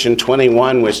Revelation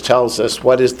 21, which tells us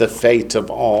what is the fate of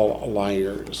all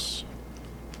liars.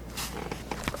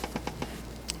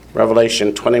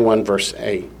 Revelation 21, verse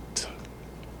 8.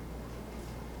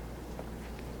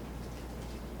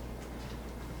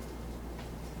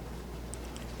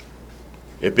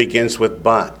 It begins with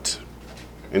but.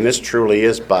 And this truly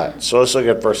is but. So let's look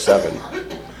at verse 7.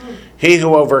 He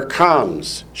who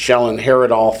overcomes shall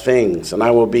inherit all things, and I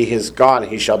will be his God,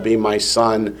 and he shall be my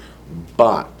son.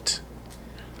 But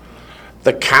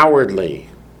the cowardly,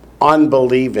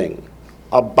 unbelieving,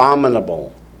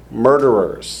 abominable,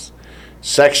 murderers,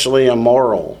 sexually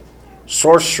immoral,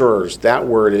 sorcerers, that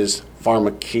word is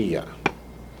pharmakia,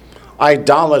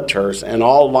 idolaters, and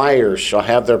all liars shall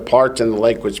have their part in the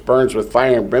lake which burns with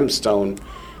fire and brimstone,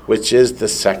 which is the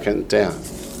second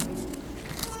death.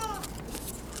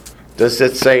 Does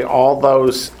it say all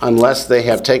those, unless they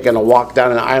have taken a walk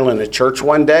down an aisle in a church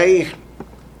one day?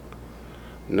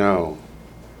 No.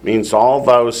 It means all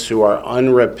those who are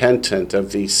unrepentant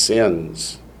of these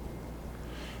sins.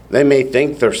 They may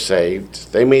think they're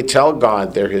saved. They may tell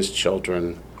God they're his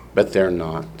children, but they're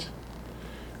not.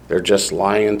 They're just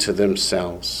lying to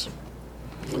themselves.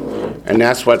 And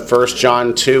that's what 1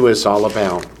 John 2 is all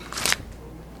about.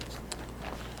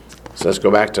 So let's go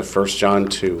back to 1 John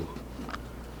 2.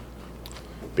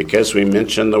 Because we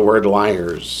mentioned the word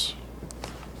liars.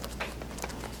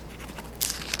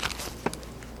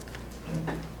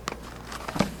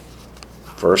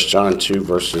 First John 2,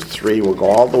 verses 3. We'll go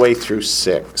all the way through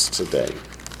 6 today.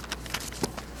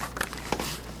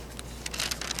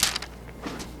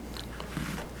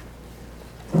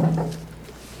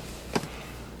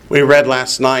 We read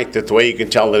last night that the way you can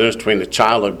tell the difference between a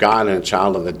child of God and a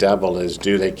child of the devil is,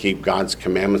 do they keep God's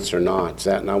commandments or not? Is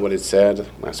that not what it said?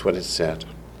 That's what it said.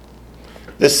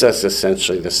 This says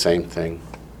essentially the same thing.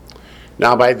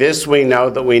 Now by this we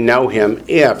know that we know him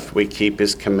if we keep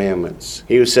his commandments.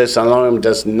 He who says I know him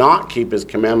does not keep his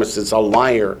commandments is a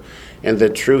liar, and the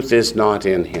truth is not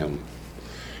in him.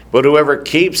 But whoever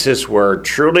keeps his word,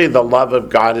 truly the love of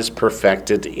God is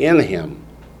perfected in him.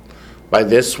 By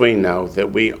this we know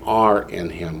that we are in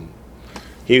him.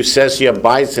 He who says he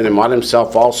abides in him ought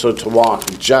himself also to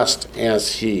walk just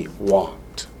as he walked.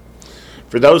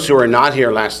 For those who were not here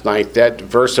last night, that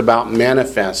verse about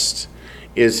manifest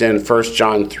is in 1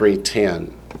 John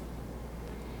 3:10.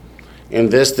 In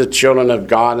this the children of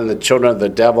God and the children of the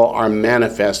devil are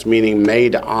manifest, meaning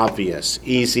made obvious,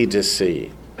 easy to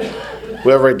see.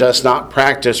 Whoever does not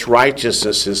practice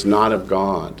righteousness is not of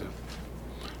God,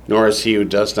 nor is he who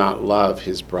does not love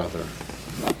his brother.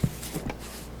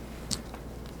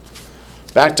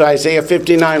 Back to Isaiah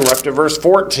 59, we're up to verse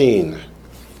 14.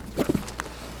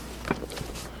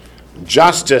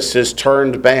 Justice is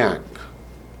turned back,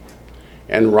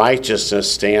 and righteousness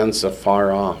stands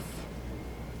afar off.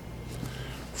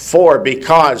 For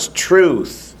because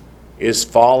truth is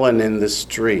fallen in the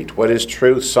street. What is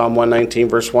truth? Psalm 119,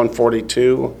 verse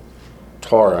 142.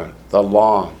 Torah, the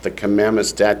law, the commandments,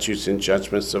 statutes, and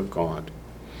judgments of God.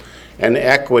 And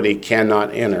equity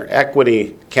cannot enter.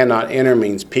 Equity cannot enter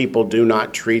means people do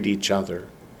not treat each other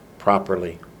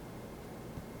properly.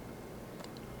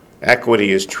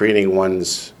 Equity is treating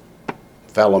one's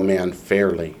fellow man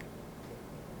fairly.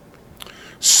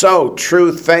 So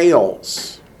truth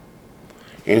fails,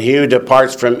 and he who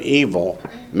departs from evil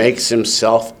makes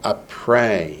himself a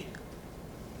prey.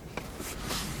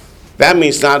 That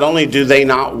means not only do they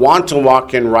not want to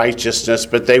walk in righteousness,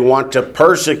 but they want to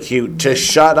persecute, to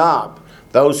shut up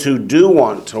those who do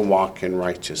want to walk in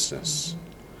righteousness.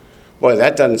 Boy,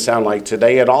 that doesn't sound like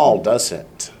today at all, does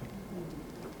it?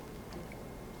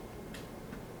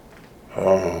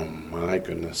 Oh, my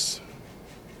goodness.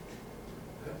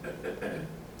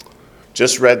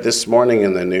 Just read this morning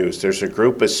in the news, there's a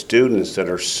group of students that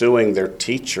are suing their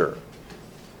teacher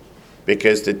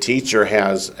because the teacher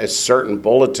has a certain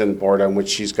bulletin board on which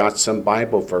she's got some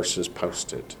Bible verses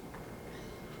posted.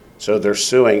 So they're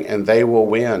suing, and they will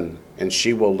win, and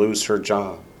she will lose her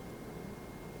job.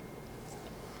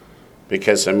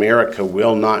 Because America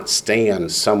will not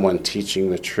stand someone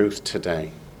teaching the truth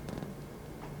today.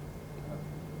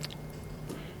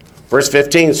 Verse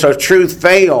 15, so truth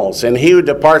fails, and he who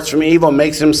departs from evil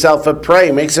makes himself a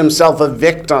prey, makes himself a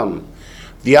victim.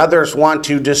 The others want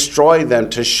to destroy them,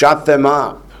 to shut them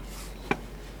up.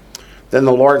 Then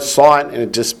the Lord saw it, and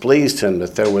it displeased him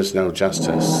that there was no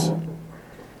justice.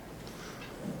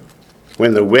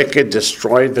 When the wicked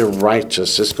destroy the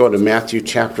righteous, let's go to Matthew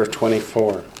chapter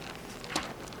 24.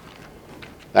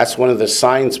 That's one of the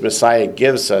signs Messiah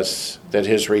gives us that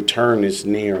his return is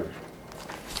near.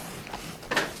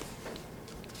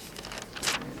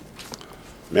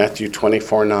 Matthew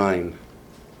 24:9.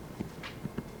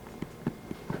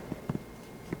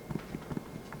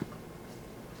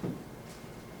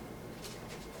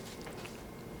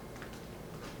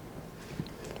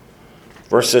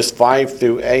 Verses 5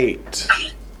 through 8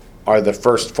 are the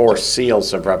first four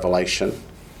seals of Revelation.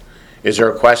 Is there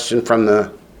a question from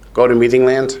the GoToMeeting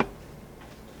land?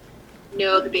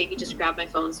 No, the baby just grabbed my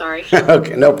phone, sorry.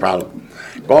 Okay, no problem.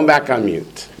 Going back on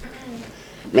mute.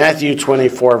 Matthew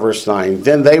 24, verse 9.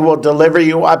 Then they will deliver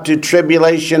you up to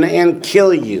tribulation and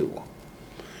kill you,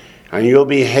 and you'll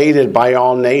be hated by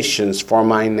all nations for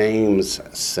my name's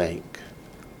sake.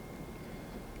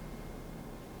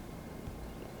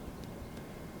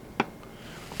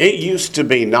 It used to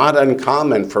be not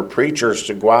uncommon for preachers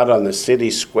to go out on the city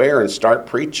square and start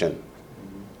preaching.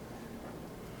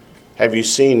 Have you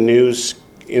seen news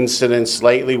incidents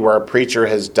lately where a preacher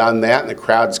has done that and the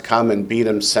crowds come and beat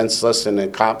him senseless and the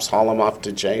cops haul him off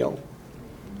to jail?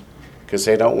 Because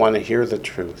they don't want to hear the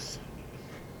truth.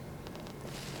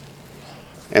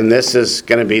 And this is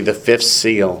going to be the fifth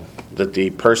seal, that the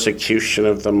persecution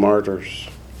of the martyrs.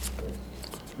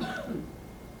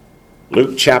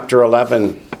 Luke chapter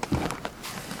 11.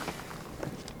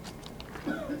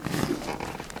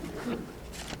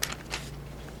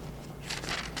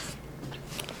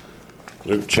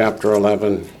 Luke chapter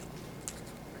 11.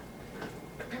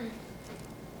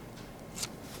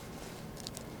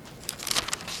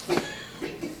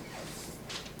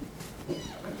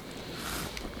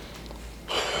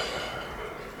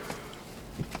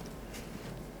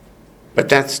 But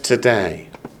that's today.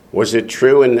 Was it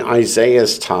true in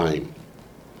Isaiah's time?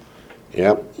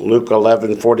 Yep. Luke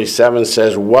 11:47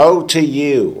 says, woe to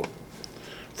you,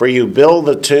 for you build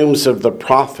the tombs of the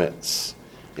prophets,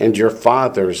 and your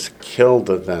fathers killed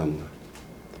them.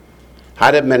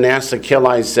 How did Manasseh kill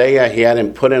Isaiah? He had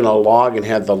him put in a log and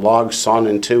had the log sawn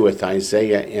in two with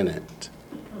Isaiah in it.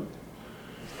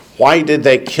 Why did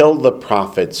they kill the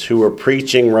prophets who were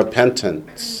preaching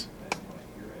repentance?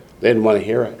 They didn't want to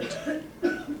hear it.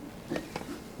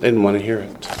 They didn't want to hear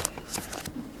it.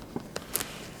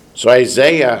 So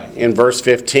Isaiah, in verse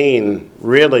 15,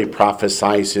 really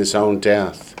prophesies his own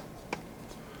death.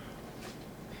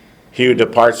 He who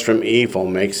departs from evil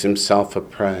makes himself a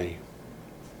prey.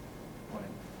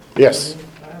 Yes?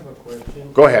 I have a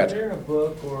question. Go ahead. Is there a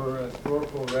book or a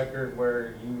historical record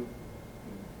where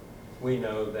we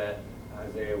know that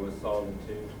Isaiah was sawed in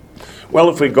two? Well,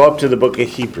 if we go up to the book of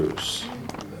Hebrews,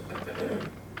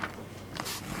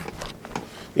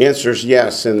 the answer is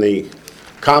yes. In the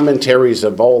commentaries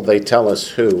of old, they tell us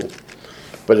who.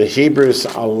 But in Hebrews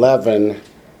 11,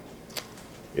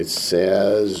 it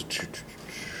says,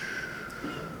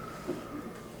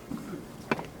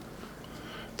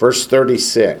 verse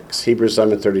 36, Hebrews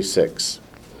 11:36.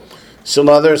 Still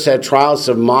others had trials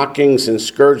of mockings and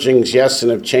scourgings, yes,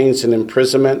 and of chains and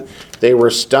imprisonment. They were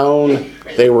stoned,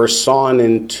 they were sawn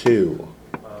in two.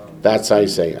 That's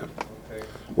Isaiah. Okay.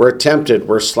 We're tempted,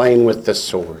 we're slain with the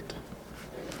sword.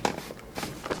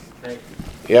 Thank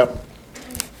you. Yep.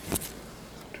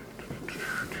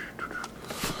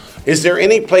 Is there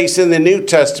any place in the New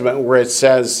Testament where it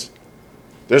says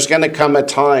There's going to come a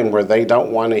time where they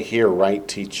don't want to hear right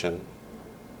teaching.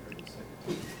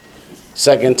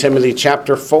 2 Timothy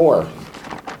chapter 4.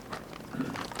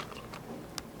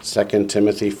 2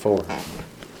 Timothy 4.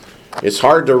 It's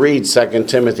hard to read 2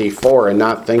 Timothy 4 and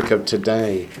not think of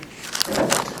today.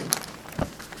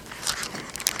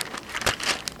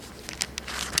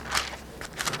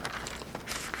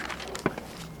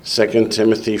 Second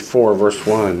Timothy 4, verse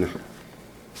 1.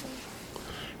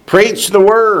 Preach the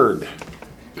word.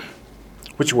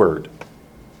 Which word?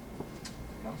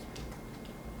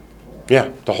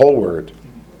 Yeah, the whole word.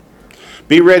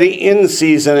 Be ready in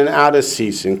season and out of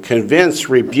season. Convince,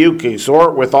 rebuke,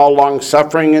 exhort with all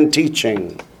long-suffering and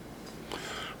teaching.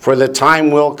 For the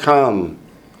time will come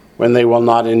when they will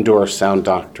not endure sound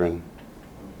doctrine.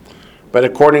 But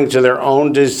according to their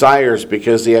own desires,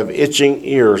 because they have itching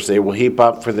ears, they will heap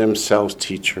up for themselves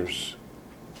teachers.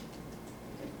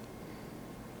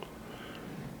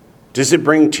 Does it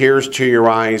bring tears to your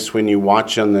eyes when you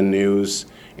watch on the news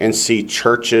and see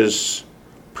churches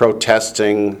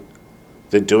protesting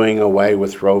the doing away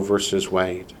with Roe versus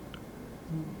Wade?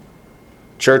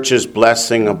 Churches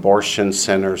blessing abortion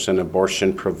centers and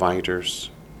abortion providers.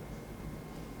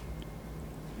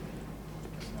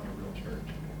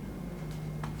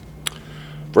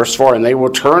 Verse 4, and they will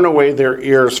turn away their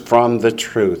ears from the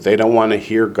truth. They don't want to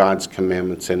hear God's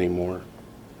commandments anymore.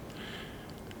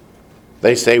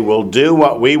 They say, we'll do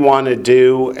what we want to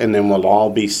do, and then we'll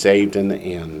all be saved in the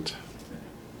end.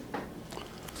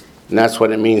 And that's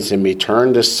what it means to be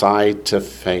turned aside to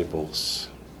fables.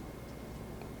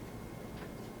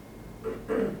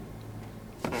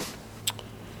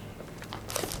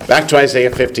 Back to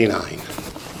Isaiah 59.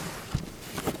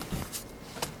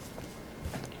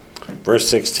 Verse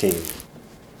 16.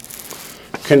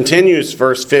 Continues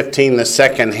verse 15, the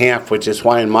second half, which is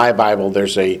why in my Bible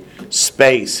there's a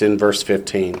space in verse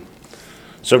 15.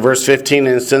 So verse 15,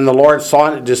 and then the Lord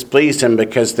saw it displeased him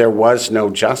because there was no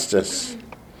justice.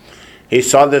 He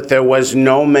saw that there was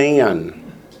no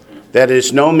man, that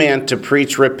is, no man to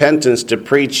preach repentance, to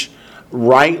preach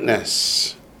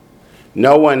rightness.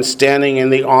 No one standing in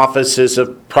the offices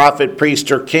of prophet, priest,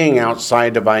 or king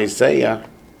outside of Isaiah.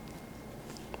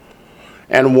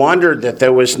 And wondered that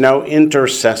there was no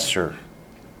intercessor.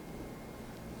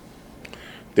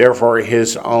 Therefore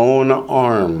his own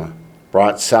arm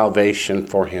brought salvation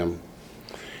for him.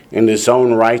 In his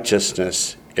own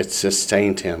righteousness it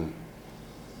sustained him.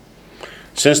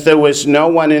 Since there was no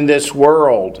one in this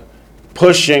world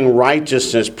pushing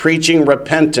righteousness, preaching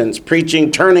repentance, preaching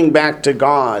turning back to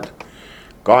God,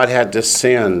 God had to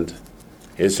send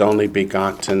his only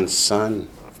begotten Son.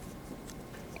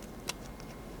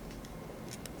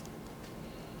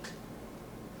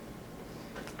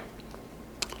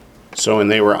 So when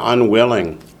they were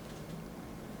unwilling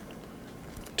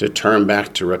to turn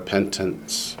back to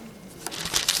repentance,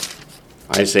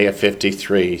 Isaiah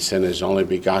 53 sent his only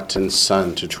begotten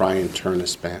Son to try and turn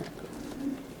us back.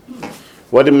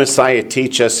 What did Messiah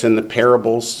teach us in the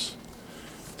parables?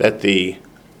 That the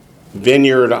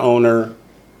vineyard owner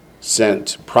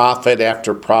sent prophet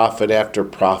after prophet after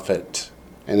prophet.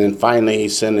 And then finally he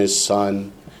sent his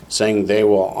Son, saying they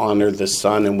will honor the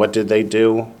Son. And what did they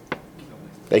do?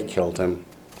 They killed him.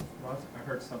 I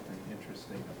heard something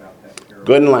interesting about that parable.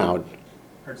 Good and loud.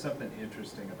 I heard something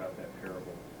interesting about that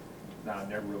parable that I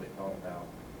never really thought about.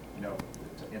 You know,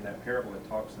 in that parable it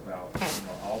talks about, you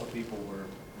know, all the people were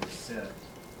sent,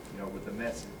 you know, with a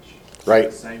message. Right.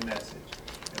 The same message.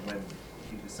 And when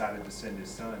he decided to send his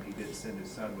Son, he didn't send his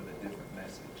Son with a different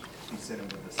message. He sent him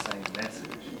with the same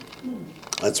message.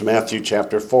 That's Matthew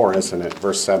chapter 4, isn't it?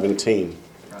 Verse 17.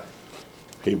 Right.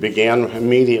 He began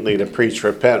immediately to preach,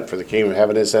 repent, for the kingdom of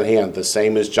heaven is at hand. The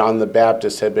same as John the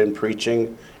Baptist had been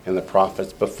preaching and the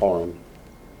prophets before him.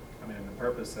 I mean, the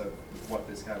purpose of what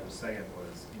this guy was saying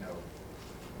was, you know,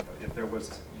 if there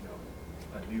was, you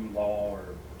know, a new law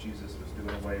or Jesus was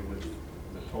doing away with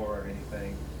the Torah or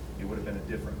anything, it would have been a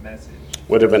different message.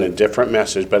 Would have been a different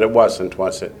message, but it wasn't,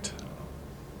 was it?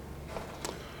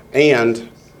 And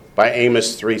by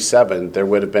Amos 3:7, there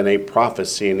would have been a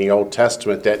prophecy in the Old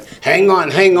Testament that, hang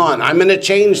on, I'm going to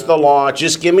change the law,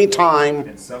 just give me time.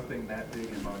 And something that big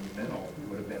and monumental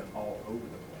would have been all over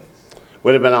the place.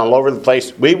 Would have been all over the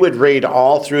place. We would read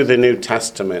all through the New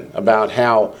Testament about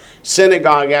how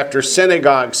synagogue after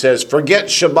synagogue says, forget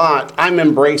Shabbat, I'm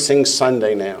embracing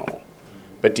Sunday now.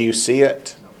 But do you see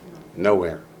it?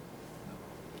 Nowhere.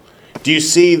 Do you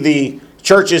see the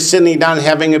churches sitting down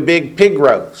having a big pig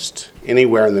roast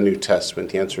anywhere in the New Testament?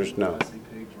 The answer is no.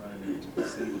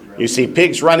 You see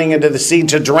pigs running into the sea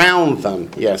to drown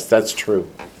them. Yes, that's true.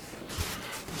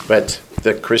 But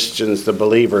the Christians, the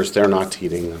believers, they're not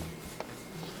eating them.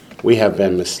 We have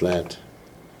been misled.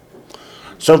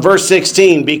 So verse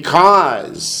 16,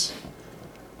 because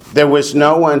there was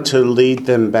no one to lead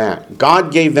them back.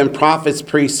 God gave them prophets,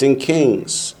 priests, and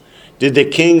kings. Did the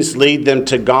kings lead them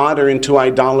to God or into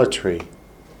idolatry?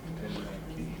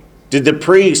 Did the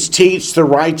priests teach the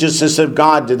righteousness of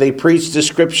God? Did they preach the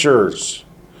scriptures?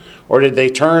 Or did they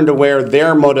turn to where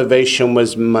their motivation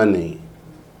was money?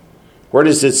 Where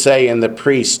does it say, and the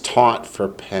priests taught for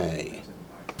pay?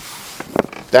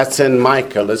 That's in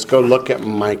Micah. Let's go look at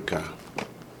Micah.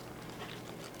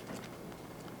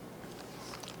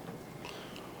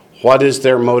 What is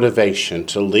their motivation?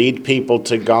 To lead people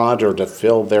to God or to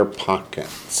fill their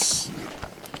pockets?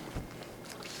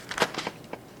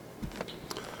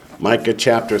 Micah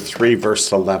chapter 3,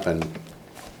 verse 11.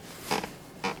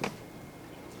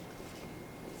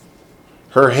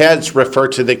 Her heads refer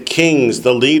to the kings,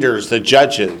 the leaders, the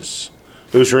judges,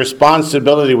 whose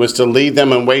responsibility was to lead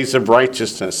them in ways of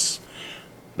righteousness.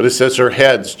 But it says her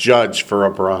heads judge for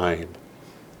a bribe,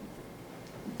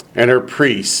 and her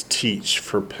priests teach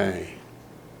for pay.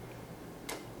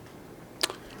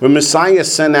 When Messiah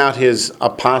sent out his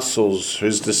apostles,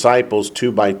 his disciples,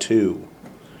 2 by 2,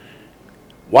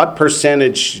 what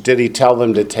percentage did he tell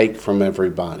them to take from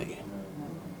everybody?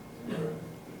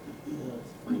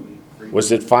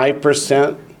 Was it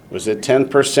 5%? Was it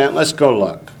 10%? Let's go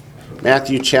look.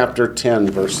 Matthew chapter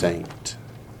 10, verse 8.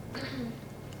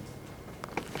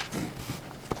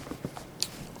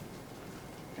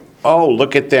 Oh,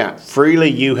 look at that. Freely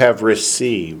you have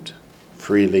received,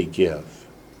 freely give.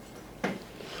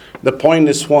 The point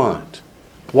is what?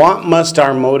 What must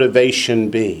our motivation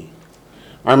be?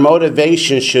 Our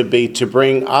motivation should be to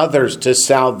bring others to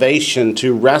salvation,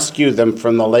 to rescue them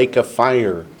from the lake of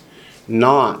fire,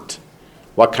 not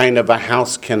what kind of a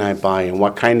house can I buy and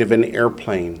what kind of an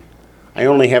airplane. I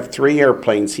only have 3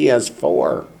 airplanes. He has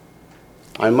 4.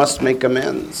 I must make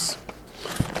amends.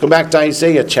 Go back to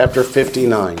Isaiah chapter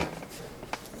 59.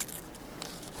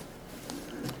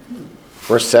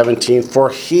 Verse 17, for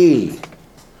he,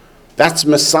 that's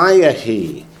Messiah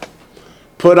he,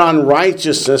 put on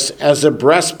righteousness as a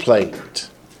breastplate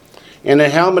and a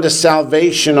helmet of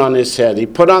salvation on his head. He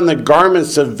put on the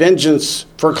garments of vengeance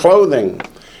for clothing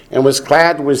and was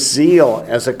clad with zeal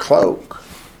as a cloak.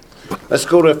 Let's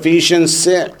go to Ephesians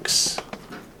 6.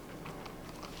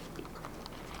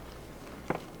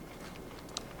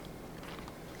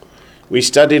 We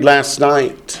studied last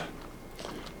night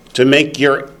to make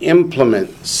your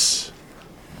implements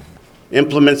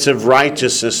of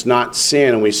righteousness, not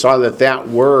sin. And we saw that that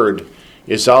word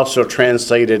is also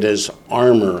translated as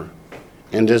armor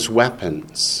and as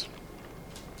weapons.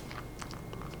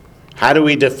 How do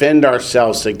we defend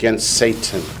ourselves against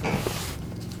Satan?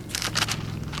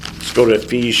 Let's go to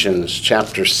Ephesians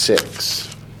chapter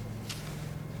 6.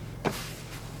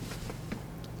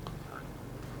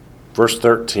 Verse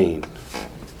 13.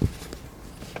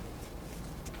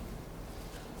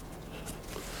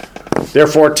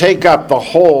 Therefore, take up the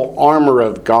whole armor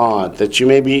of God, that you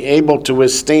may be able to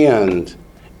withstand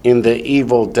in the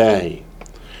evil day,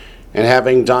 and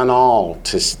having done all,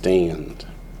 to stand.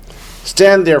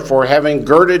 Stand therefore, having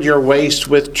girded your waist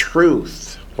with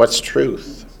truth. What's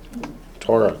truth?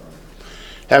 Torah.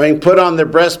 Having put on the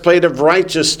breastplate of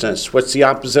righteousness. What's the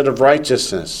opposite of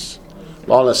righteousness?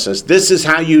 Lawlessness. This is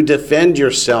how you defend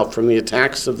yourself from the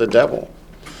attacks of the devil.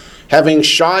 Having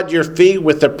shod your feet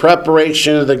with the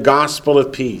preparation of the gospel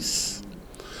of peace.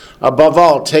 Above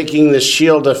all, taking the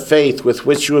shield of faith with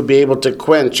which you will be able to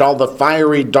quench all the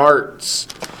fiery darts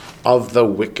of the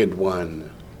wicked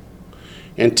one.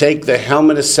 And take the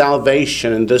helmet of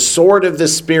salvation and the sword of the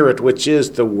Spirit, which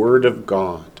is the word of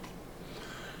God.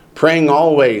 Praying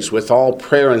always with all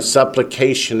prayer and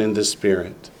supplication in the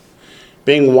Spirit.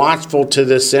 Being watchful to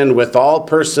this end with all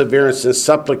perseverance and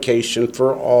supplication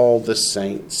for all the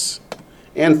saints.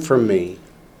 And for me.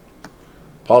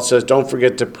 Paul says, don't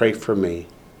forget to pray for me,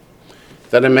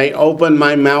 that I may open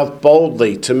my mouth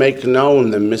boldly to make known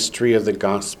the mystery of the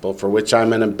gospel, for which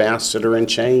I'm an ambassador in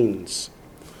chains,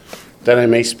 that I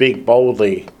may speak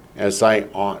boldly as I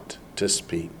ought to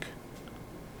speak.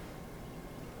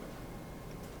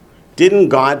 Didn't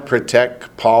God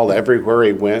protect Paul everywhere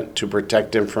he went to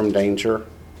protect him from danger?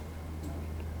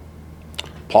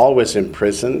 Paul was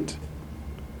imprisoned,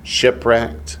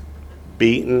 shipwrecked,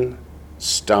 beaten,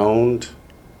 stoned.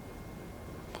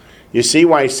 You see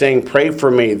why he's saying, pray for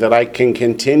me that I can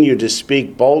continue to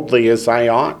speak boldly as I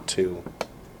ought to.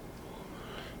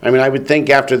 I mean, I would think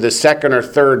after the second or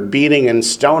third beating and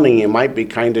stoning, you might be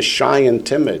kind of shy and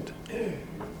timid.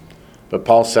 But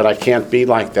Paul said, I can't be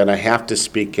like that. I have to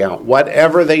speak out.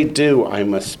 Whatever they do, I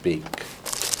must speak.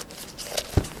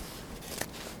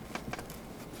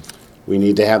 We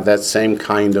need to have that same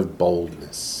kind of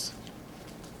boldness.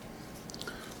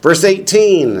 Verse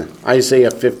 18,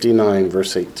 Isaiah 59,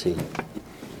 verse 18.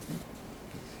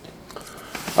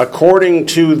 According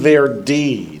to their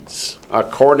deeds,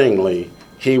 accordingly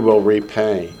he will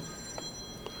repay.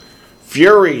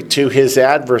 Fury to his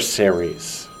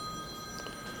adversaries,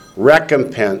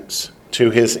 recompense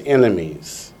to his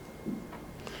enemies.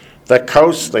 The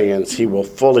coastlands he will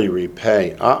fully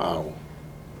repay.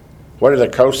 What are the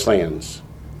coastlands?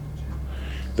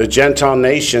 The Gentile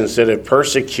nations that have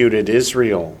persecuted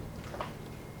Israel.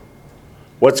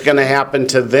 What's going to happen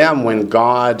to them when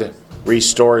God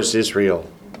restores Israel?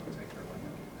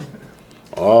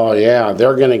 Oh yeah,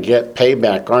 they're going to get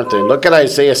payback, aren't they? Look at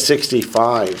Isaiah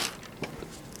 65.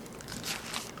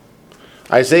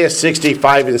 Isaiah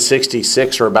 65 and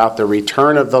 66 are about the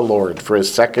return of the Lord for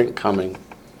his second coming.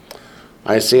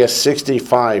 Isaiah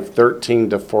 65, 13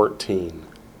 to 14.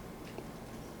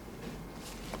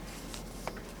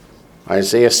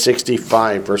 Isaiah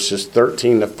 65, verses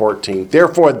 13 to 14.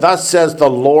 Therefore, thus says the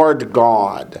Lord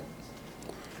God.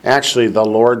 Actually, the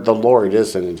Lord,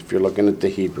 isn't it, if you're looking at the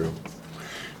Hebrew.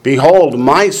 Behold,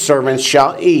 my servants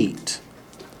shall eat,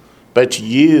 but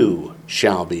you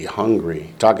shall be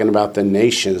hungry. Talking about the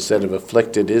nations that have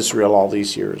afflicted Israel all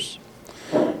these years.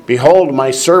 Behold,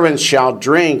 my servants shall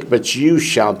drink, but you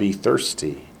shall be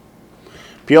thirsty.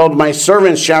 Behold, my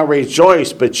servants shall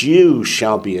rejoice, but you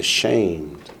shall be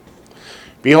ashamed.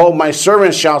 Behold, my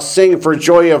servants shall sing for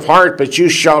joy of heart, but you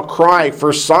shall cry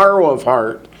for sorrow of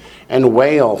heart, and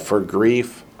wail for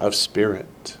grief of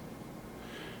spirit.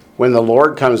 When the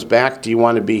Lord comes back, do you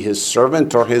want to be his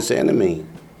servant or his enemy?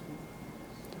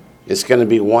 It's going to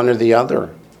be one or the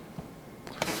other.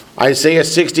 Isaiah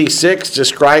 66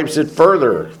 describes it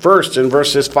further, first in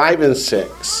verses 5 and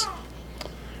 6.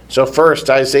 So first,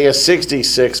 Isaiah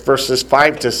 66, verses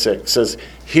 5 to 6 says,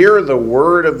 Hear the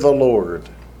word of the Lord,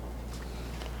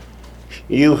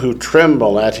 you who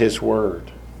tremble at his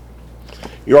word.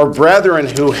 Your brethren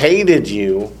who hated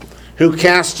you, who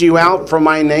cast you out for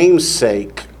my name's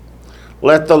sake,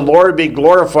 let the Lord be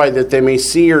glorified that they may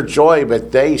see your joy,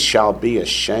 but they shall be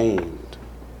ashamed.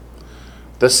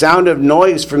 The sound of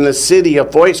noise from the city, a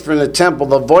voice from the temple,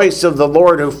 the voice of the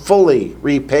Lord who fully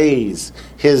repays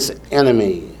his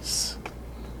enemies.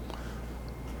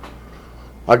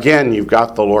 Again, you've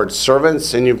got the Lord's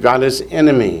servants and you've got his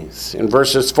enemies. In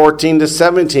verses 14 to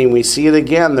 17, we see it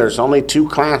again. There's only two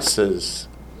classes,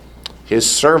 his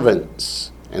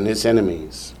servants and his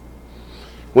enemies.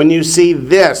 When you see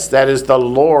this, that is the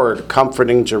Lord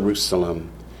comforting Jerusalem,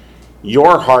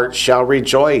 your heart shall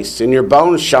rejoice, and your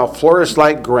bones shall flourish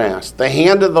like grass. The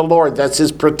hand of the Lord, that's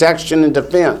his protection and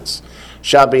defense,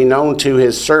 shall be known to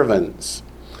his servants,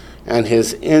 and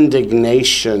his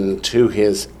indignation to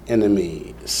his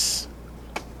enemies.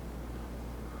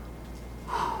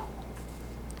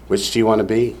 Which do you want to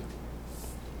be?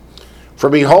 For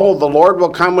behold, the Lord will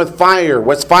come with fire.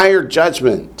 What's fire?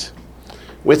 Judgment.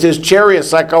 With his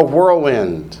chariots like a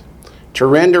whirlwind, to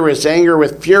render his anger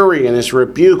with fury and his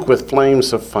rebuke with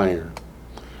flames of fire.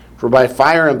 For by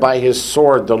fire and by his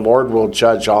sword the Lord will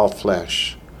judge all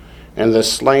flesh, and the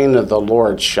slain of the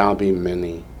Lord shall be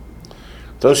many.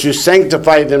 Those who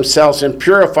sanctify themselves and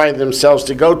purify themselves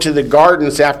to go to the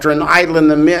gardens after an idol in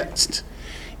the midst,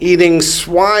 eating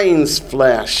swine's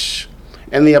flesh,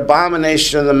 and the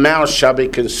abomination of the mouth shall be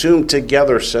consumed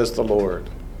together, says the Lord.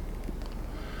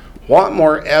 What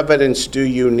more evidence do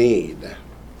you need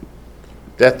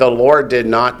that the Lord did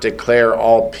not declare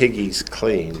all piggies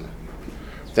clean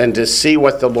than to see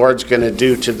what the Lord's going to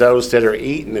do to those that are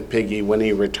eating the piggy when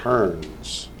he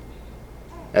returns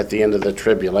at the end of the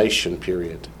tribulation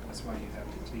period? That's why you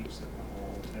have to teach that the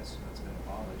whole Old Testament's been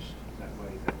abolished, that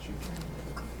way that you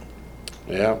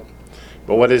can... Yeah.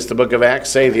 But what does the book of Acts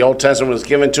say? The Old Testament was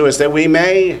given to us that we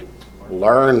may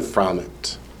learn from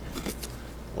it.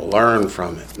 Learn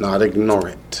from it, not ignore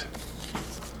it.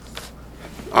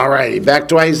 All righty, back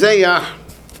to Isaiah.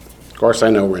 Of course,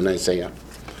 I know we're in Isaiah.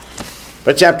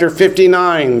 But chapter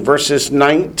 59, verses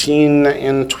 19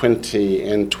 and 20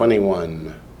 and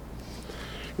 21.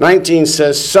 19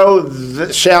 says,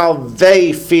 So shall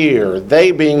they fear,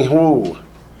 they being who?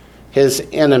 His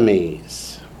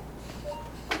enemies.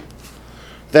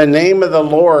 The name of the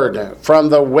Lord from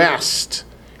the west,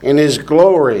 and his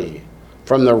glory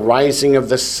from the rising of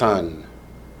the sun.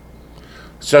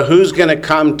 So who's going to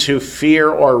come to fear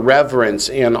or reverence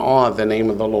and awe the name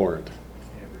of the Lord?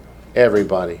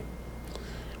 Everybody.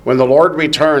 When the Lord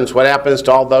returns, what happens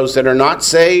to all those that are not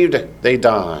saved? They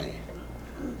die.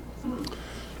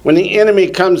 When the enemy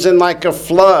comes in like a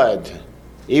flood,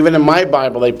 Even in my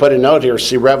Bible, they put a note here.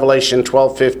 See Revelation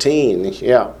 12:15.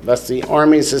 Yeah, that's the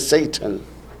armies of Satan.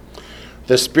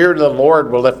 The Spirit of the Lord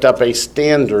will lift up a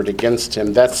standard against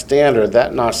him. That standard,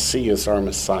 that Nasi, is our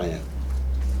Messiah.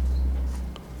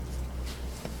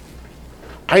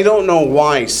 I don't know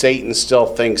why Satan still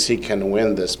thinks he can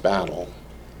win this battle.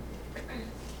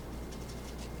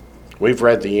 We've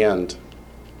read the end.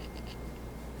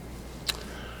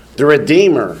 The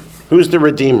Redeemer. Who's the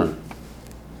Redeemer?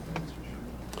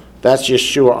 That's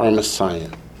Yeshua, our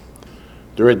Messiah.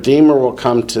 The Redeemer will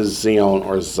come to Zion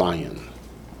or Zion.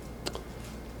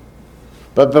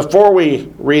 But before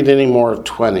we read any more of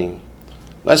 20,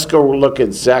 let's go look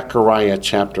at Zechariah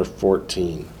chapter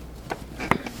 14.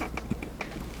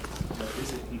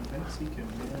 Is it he thinks he can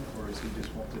win, or is he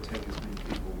just want to take as many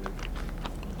people with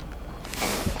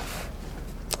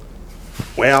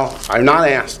him? Well, I've not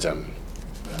asked him,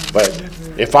 but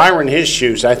if I were in his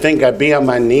shoes, I think I'd be on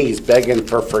my knees begging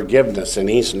for forgiveness, and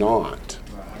he's not.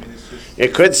 I mean, it's just,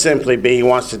 It could simply be he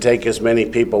wants to take as many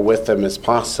people with him as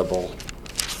possible,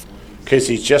 because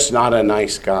he's just not a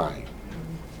nice guy.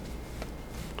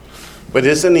 But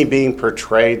isn't he being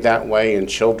portrayed that way in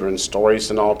children's stories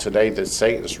and all today, that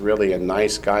Satan's really a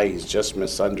nice guy, he's just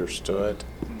misunderstood?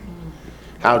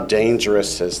 How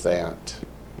dangerous is that?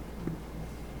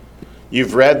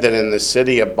 You've read that in the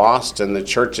city of Boston, the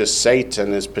Church of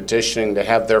Satan is petitioning to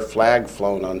have their flag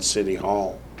flown on City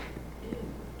Hall.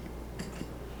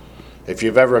 If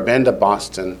you've ever been to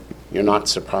Boston, you're not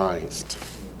surprised.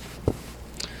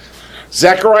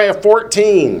 Zechariah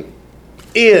 14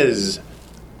 is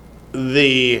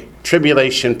the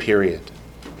tribulation period.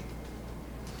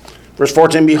 Verse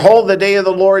 14, behold, the day of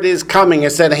the Lord is coming.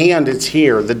 It's at hand, it's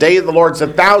here. The day of the Lord is a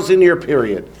 1,000-year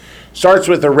period. Starts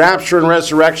with the rapture and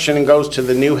resurrection and goes to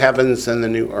the new heavens and the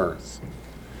new earth.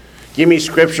 Give me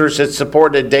scriptures that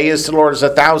support the day of the Lord is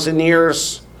 1,000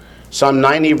 years. Psalm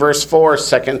 90 verse 4,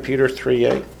 2 Peter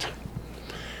 3:8.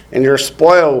 And your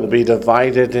spoil will be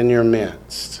divided in your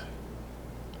midst.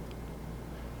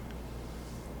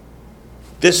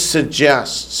 This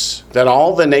suggests that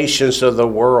all the nations of the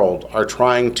world are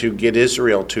trying to get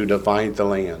Israel to divide the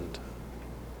land.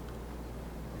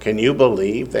 Can you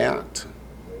believe that?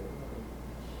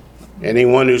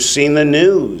 Anyone who's seen the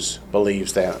news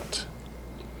believes that.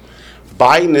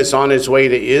 Biden is on his way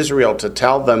to Israel to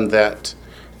tell them that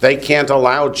they can't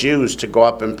allow Jews to go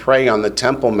up and pray on the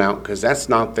Temple Mount because that's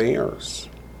not theirs.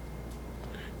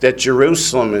 That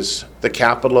Jerusalem is the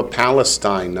capital of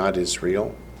Palestine, not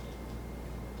Israel.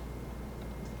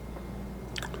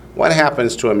 What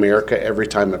happens to America every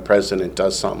time a president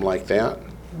does something like that?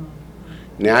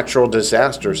 Natural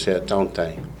disasters hit, don't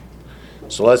they?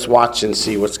 So let's watch and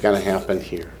see what's going to happen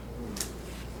here.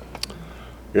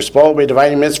 Your spoil will be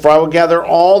divided in midst, for I will gather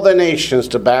all the nations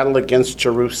to battle against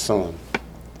Jerusalem.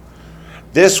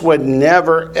 This would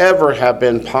never, ever have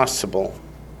been possible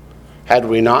had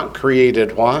we not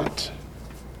created what?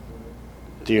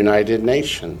 The United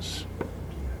Nations.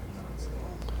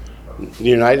 The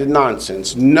United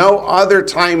Nonsense. No other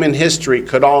time in history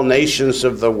could all nations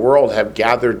of the world have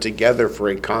gathered together for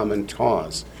a common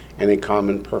cause and a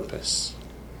common purpose.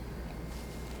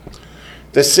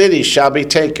 The city shall be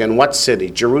taken. What city?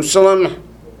 Jerusalem?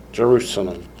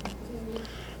 Jerusalem.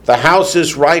 The house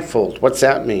is rifled. What's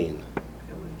that mean?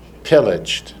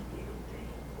 Pillaged.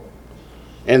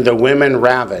 And the women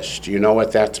ravished. You know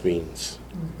what that means.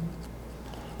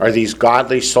 Are these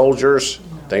godly soldiers?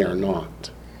 They are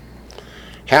not.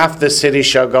 Half the city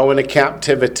shall go into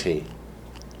captivity.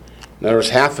 In other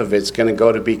words, half of it's going to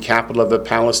go to be capital of the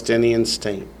Palestinian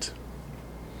state.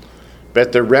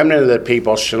 But the remnant of the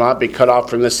people shall not be cut off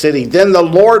from the city. Then the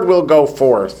Lord will go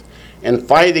forth and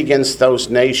fight against those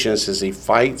nations as he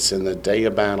fights in the day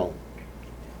of battle.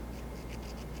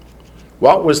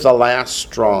 What was the last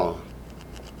straw?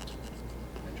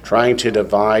 Trying to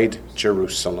divide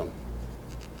Jerusalem.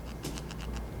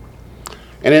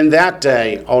 And in that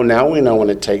day, now we know when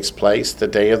it takes place, the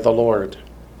day of the Lord.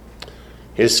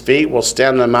 His feet will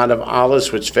stand on the Mount of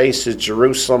Olives, which faces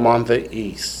Jerusalem on the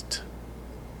east.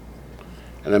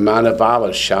 And the Mount of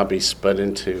Olives shall be split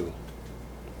in two.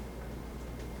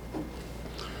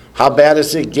 How bad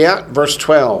does it get? Verse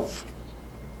 12.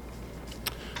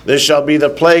 This shall be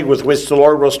the plague with which the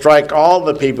Lord will strike all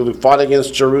the people who fought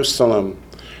against Jerusalem.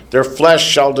 Their flesh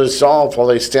shall dissolve while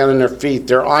they stand on their feet.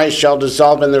 Their eyes shall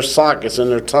dissolve in their sockets, and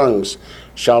their tongues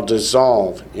shall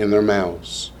dissolve in their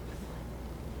mouths.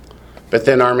 But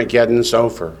then Armageddon's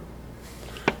over.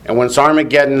 And once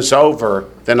Armageddon's over,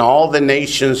 then all the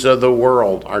nations of the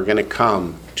world are going to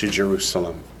come to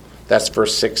Jerusalem. That's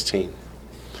verse 16.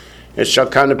 It shall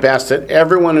come to pass that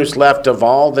everyone who's left of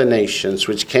all the nations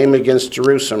which came against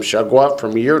Jerusalem shall go up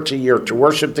from year to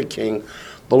worship the King,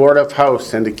 the Lord of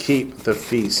hosts, and to keep the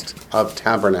Feast of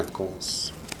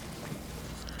Tabernacles.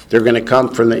 They're going to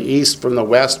come from the east, from the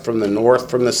west, from the north,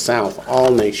 from the south,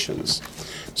 all nations.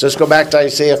 So let's go back to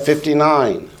Isaiah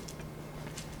 59.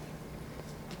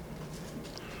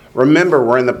 Remember,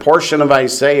 we're in the portion of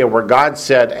Isaiah where God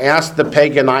said, ask the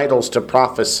pagan idols to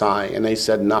prophesy, and they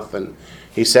said nothing.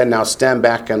 He said, now stand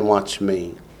back and watch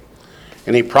me.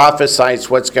 And he prophesies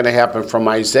what's going to happen from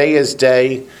Isaiah's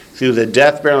day through the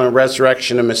death, burial, and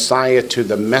resurrection of Messiah to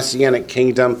the Messianic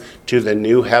kingdom to the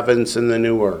new heavens and the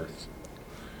new earth.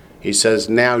 He says,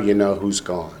 now you know who's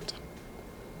God.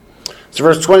 So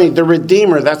verse 20, the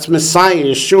Redeemer, that's Messiah,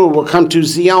 Yeshua, will come to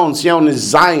Zion. Zion is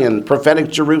Zion, prophetic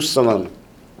Jerusalem.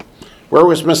 Where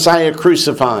was Messiah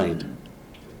crucified?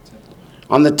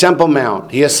 On the Temple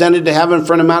Mount. He ascended to heaven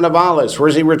from the Mount of Olives.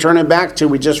 Where's he returning back to?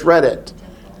 We just read it.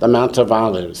 The Mount of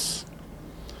Olives.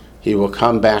 He will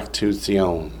come back to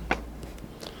Zion.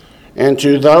 And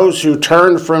to those who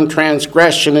turn from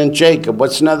transgression in Jacob.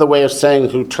 What's another way of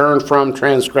saying who turn from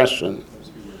transgression?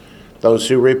 Those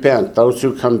who repent. Those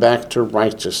who come back to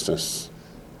righteousness.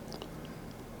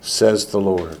 Says the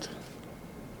Lord.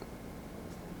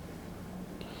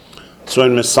 So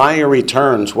when Messiah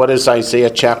returns, what does Isaiah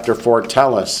chapter 4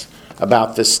 tell us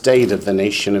about the state of the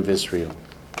nation of Israel?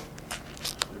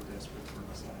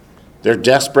 They're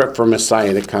desperate for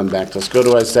Messiah to come back. Let's go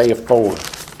to Isaiah 4.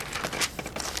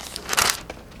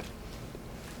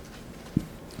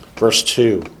 Verse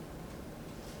 2.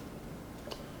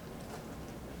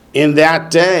 In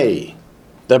that day,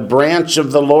 the branch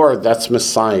of the Lord, that's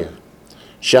Messiah,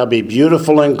 shall be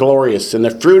beautiful and glorious, and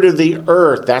the fruit of the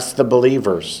earth, that's the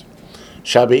believers,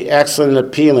 shall be excellent and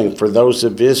appealing for those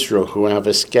of Israel who have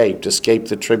escaped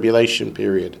the tribulation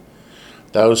period,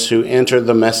 those who enter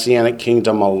the Messianic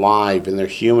kingdom alive in their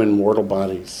human mortal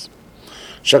bodies.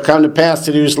 Shall come to pass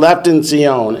that he who's left in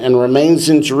Zion and remains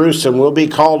in Jerusalem will be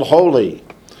called holy,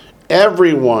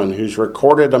 everyone who's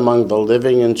recorded among the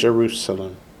living in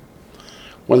Jerusalem.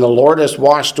 When the Lord has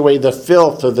washed away the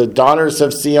filth of the daughters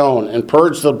of Zion and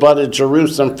purged the blood of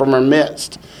Jerusalem from her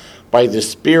midst, by the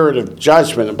spirit of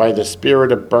judgment and by the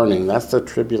spirit of burning. That's the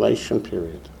tribulation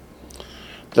period.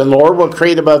 The Lord will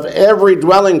create above every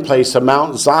dwelling place of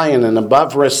Mount Zion, and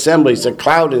above her assemblies a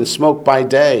cloud and smoke by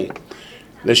day,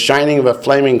 the shining of a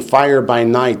flaming fire by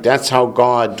night. That's how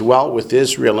God dwelt with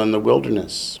Israel in the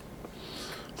wilderness.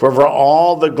 For over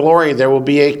all the glory there will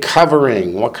be a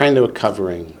covering. What kind of a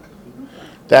covering?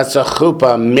 That's a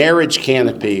chuppah, marriage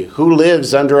canopy. Who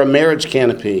lives under a marriage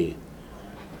canopy?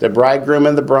 The bridegroom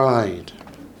and the bride.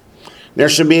 There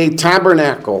should be a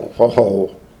tabernacle.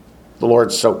 Oh, the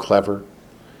Lord's so clever.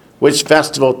 Which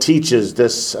festival teaches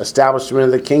this establishment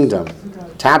of the kingdom?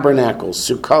 Tabernacles,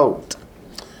 Sukkot.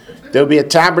 There will be a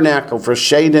tabernacle for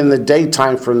shade in the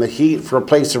daytime from the heat, for a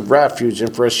place of refuge,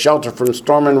 and for a shelter from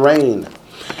storm and rain.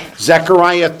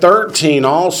 Zechariah 13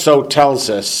 also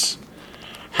tells us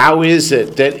how is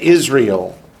it that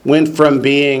Israel went from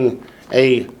being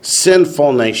a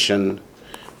sinful nation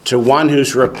to one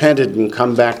who's repented and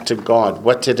come back to God.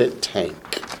 What did it take?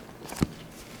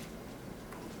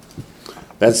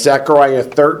 That's Zechariah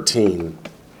 13.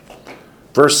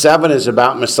 Verse 7 is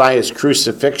about Messiah's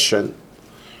crucifixion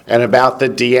and about the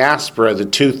diaspora, the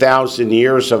 2,000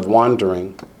 years of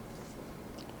wandering.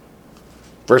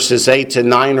 Verses 8 to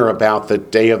 9 are about the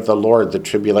day of the Lord, the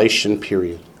tribulation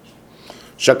period.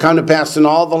 Shall come to pass in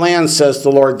all the land, says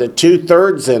the Lord, that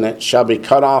 2/3 in it shall be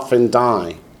cut off and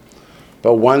die,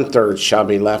 but 1/3 shall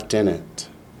be left in it.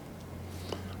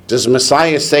 Does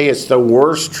Messiah say it's the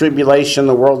worst tribulation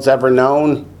the world's ever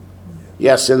known?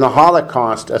 Yes, in the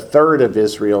Holocaust, 1/3 of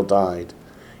Israel died.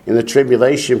 In the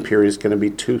tribulation period, it's going to be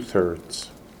 2/3.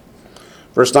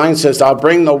 Verse 9 says, I'll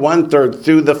bring the 1/3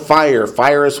 through the fire.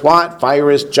 Fire is what? Fire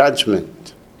is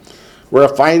judgment. We're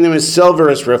refining them as silver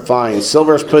is refined.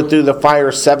 Silver is put through the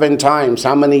fire 7 times.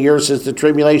 How many years is the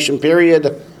tribulation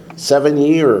period? 7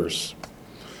 years.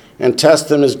 And test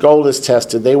them as gold is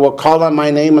tested. They will call on my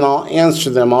name and I'll answer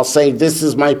them. I'll say, this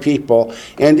is my people.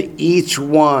 And each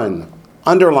one,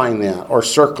 underline that or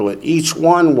circle it, each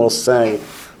one will say,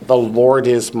 the Lord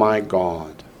is my God.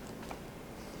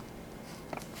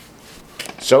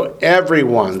 So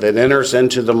everyone that enters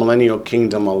into the millennial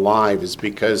kingdom alive is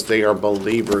because they are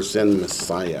believers in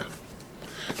Messiah.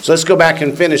 So let's go back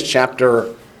and finish chapter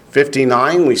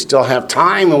 59. We still have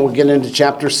time and we'll get into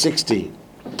chapter 60.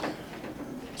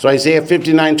 So Isaiah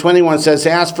 59:21 says,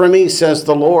 as for me, says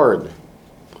the Lord,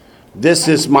 this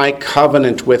is my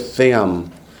covenant with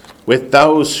them, with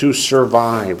those who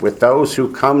survive, with those who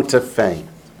come to faith.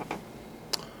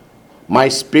 My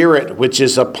Spirit which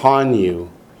is upon you,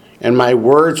 and my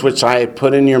words which I have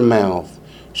put in your mouth,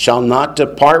 shall not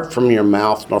depart from your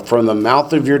mouth, nor from the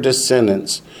mouth of your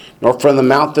descendants, nor from the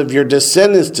mouth of your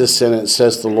descendants' descendants,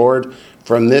 says the Lord,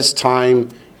 from this time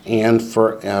and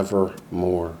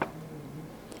forevermore.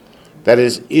 That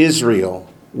is, Israel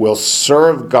will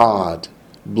serve God,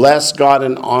 bless God,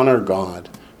 and honor God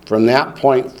from that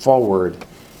point forward,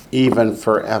 even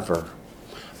forever.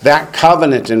 That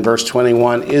covenant in verse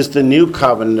 21 is the new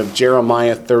covenant of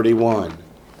Jeremiah 31.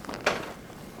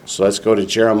 So let's go to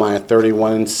Jeremiah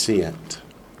 31 and see it.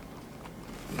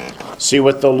 See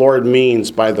what the Lord means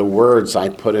by the words I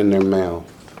put in their mouth.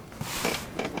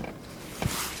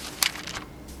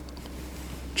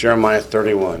 Jeremiah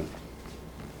 31.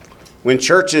 When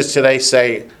churches today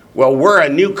say, well, we're a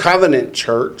new covenant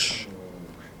church,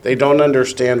 they don't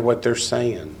understand what they're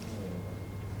saying.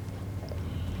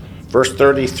 Verse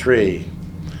 33.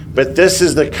 But this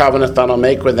is the covenant that I'll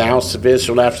make with the house of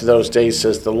Israel after those days,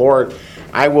 says the Lord.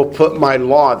 I will put my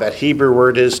law, that Hebrew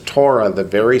word is Torah, the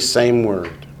very same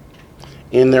word,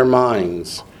 in their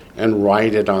minds and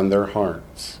write it on their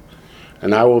hearts.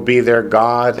 And I will be their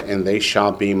God, and they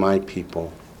shall be my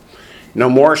people. No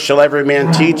more shall every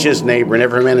man teach his neighbor and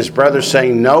every man his brother,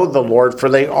 saying, Know the Lord, for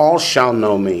they all shall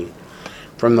know me.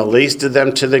 From the least of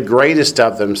them to the greatest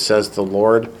of them, says the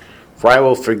Lord. For I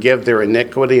will forgive their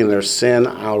iniquity and their sin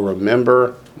I'll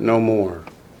remember no more.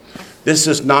 This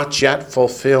is not yet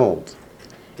fulfilled.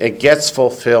 It gets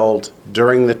fulfilled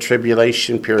during the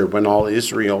tribulation period when all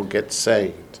Israel gets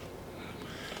saved.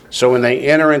 So when they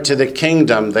enter into the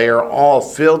kingdom, they are all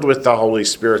filled with the Holy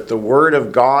Spirit. The word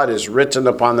of God is written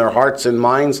upon their hearts and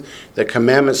minds. The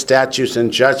commandments, statutes,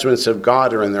 and judgments of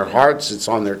God are in their hearts. It's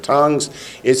on their tongues.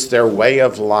 It's their way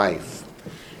of life.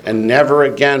 And never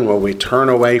again will we turn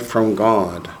away from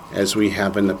God as we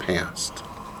have in the past.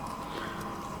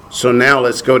 So now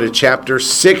let's go to chapter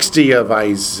 60 of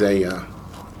Isaiah,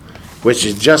 which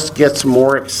just gets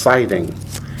more exciting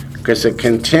because it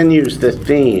continues the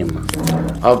theme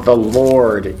of the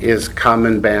Lord is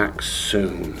coming back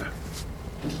soon.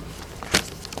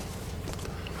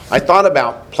 I thought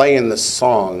about playing the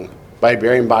song by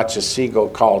Barry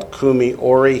Bachasigo called Kumi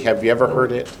Ori. Have you ever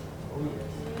heard it?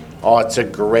 Oh, it's a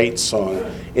great song.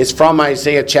 It's from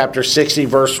Isaiah chapter 60,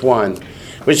 verse 1,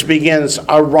 which begins,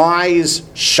 Arise,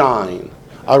 shine.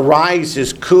 Arise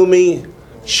is Kumi,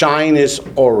 shine is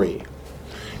Ori.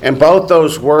 And both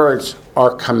those words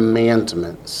are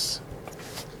commandments.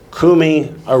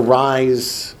 Kumi,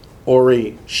 arise,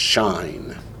 Ori,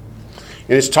 shine.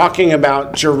 And it's talking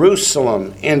about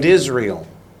Jerusalem and Israel.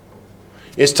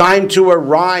 It's time to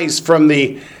arise from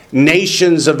the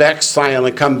nations of exile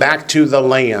and come back to the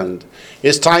land.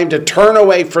 It's time to turn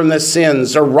away from the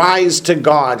sins, arise to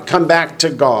God, come back to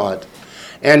God,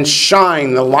 and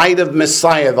shine the light of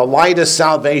Messiah, the light of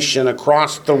salvation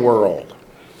across the world.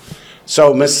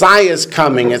 So Messiah is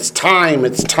coming. It's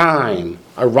time.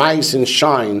 Arise and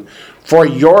shine, for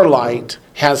your light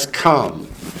has come.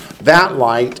 That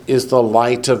light is the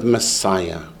light of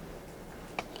Messiah.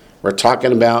 We're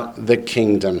talking about the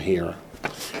kingdom here.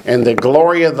 And the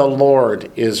glory of the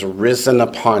Lord is risen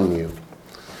upon you.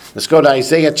 Let's go to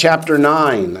Isaiah chapter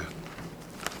 9.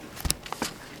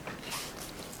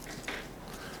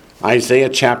 Isaiah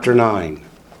chapter 9.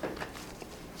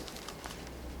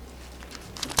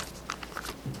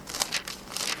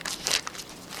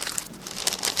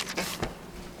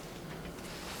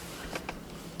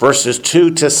 Verses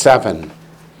 2 to 7.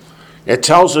 It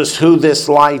tells us who this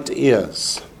light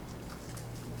is.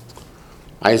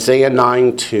 Isaiah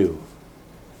 9:2.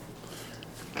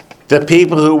 The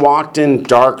people who walked in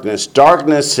darkness.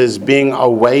 Darkness is being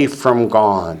away from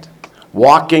God,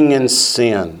 walking in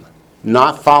sin,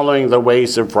 not following the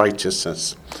ways of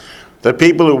righteousness. The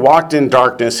people who walked in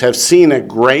darkness have seen a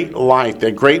great light.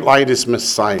 The great light is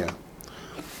Messiah.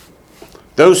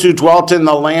 Those who dwelt in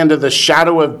the land of the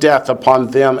shadow of death, upon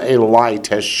them a light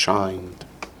has shined.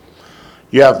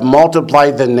 You have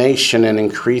multiplied the nation and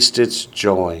increased its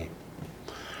joy.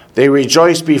 They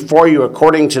rejoice before you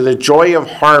according to the joy of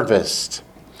harvest,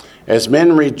 as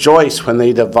men rejoice when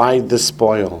they divide the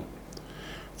spoil.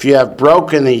 For you have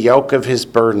broken the yoke of his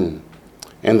burden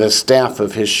and the staff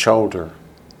of his shoulder.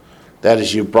 That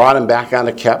is, you brought him back out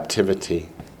of captivity.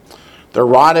 The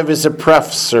rod of his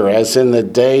oppressor, as in the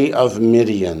day of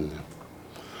Midian.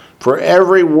 For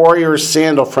every warrior's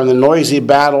sandal from the noisy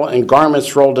battle and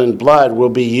garments rolled in blood will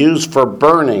be used for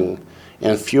burning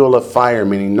and fuel of fire,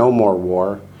 meaning no more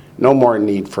war, no more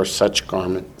need for such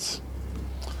garments.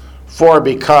 For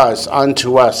because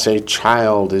unto us a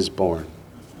child is born,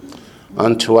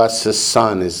 unto us a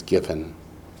son is given.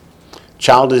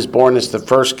 Child is born as the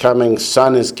first coming,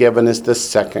 son is given as the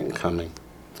second coming.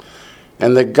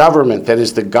 And the government, that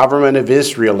is the government of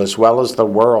Israel as well as the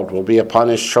world, will be upon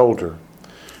his shoulder.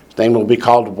 His name will be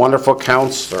called Wonderful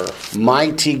Counselor,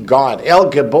 Mighty God, El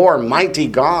Gabor, Mighty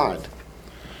God.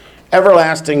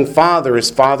 Everlasting Father is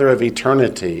Father of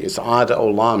eternity, is Ad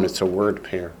Olam, it's a word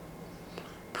pair.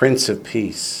 Prince of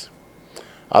Peace.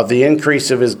 Of the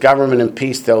increase of his government and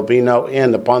peace there will be no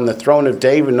end upon the throne of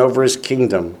David and over his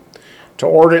kingdom, to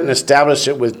order it and establish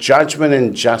it with judgment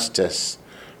and justice.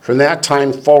 From that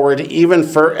time forward, even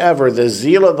forever, the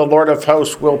zeal of the Lord of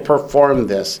hosts will perform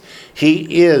this.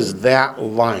 He is that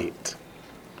light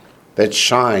that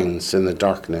shines in the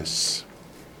darkness.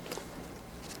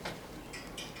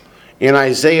 In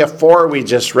Isaiah 4, we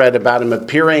just read about him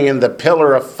appearing in the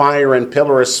pillar of fire and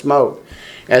pillar of smoke,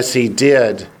 as he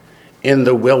did in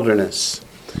the wilderness.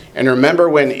 And remember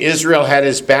when Israel had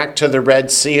his back to the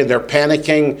Red Sea and they're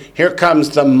panicking, here comes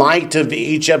the might of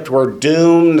Egypt, we're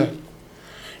doomed.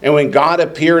 And when God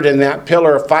appeared in that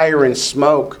pillar of fire and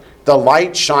smoke, the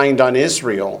light shined on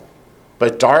Israel,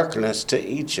 but darkness to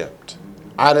Egypt,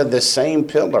 out of the same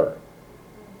pillar.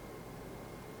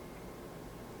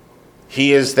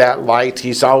 He is that light.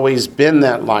 He's always been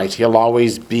that light. He'll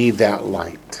always be that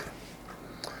light.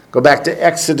 Go back to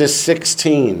Exodus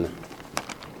 16.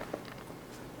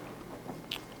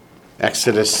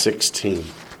 Exodus 16.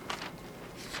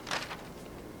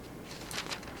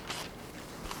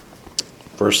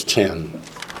 Verse 10.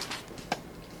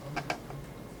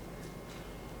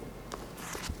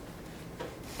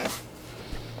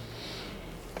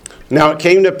 Now it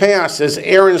came to pass, as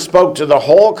Aaron spoke to the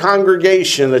whole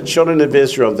congregation, the children of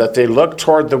Israel, that they looked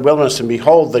toward the wilderness, and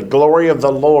behold, the glory of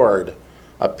the Lord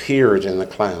appeared in the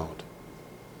cloud.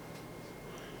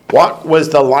 What was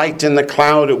the light in the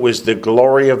cloud? It was the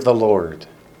glory of the Lord.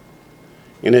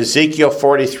 In Ezekiel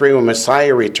 43, when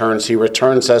Messiah returns, he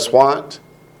returns as what?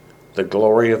 The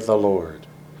glory of the Lord.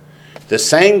 The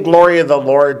same glory of the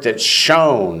Lord that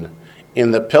shone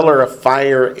in the pillar of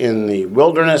fire in the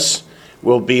wilderness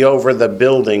will be over the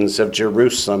buildings of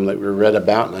Jerusalem that we read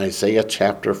about in Isaiah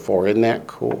chapter 4. Isn't that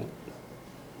cool?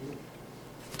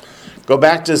 Go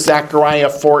back to Zechariah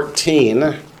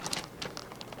 14.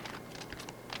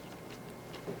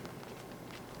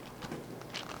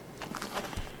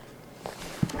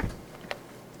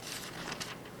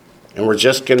 And we're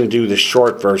just going to do the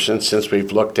short version since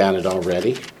we've looked at it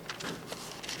already.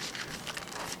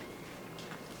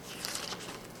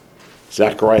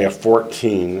 Zechariah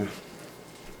 14.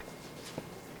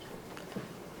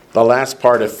 The last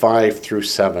part of 5 through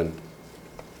 7.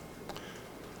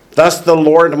 Thus the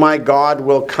Lord my God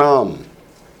will come,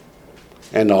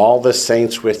 and all the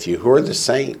saints with you. Who are the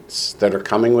saints that are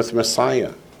coming with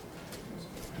Messiah?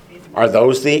 Are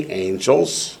those the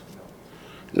angels?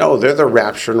 No, they're the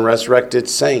raptured and resurrected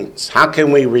saints. How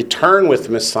can we return with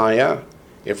Messiah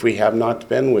if we have not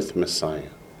been with Messiah?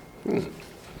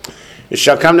 It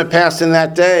shall come to pass in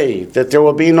that day that there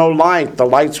will be no light. The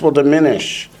lights will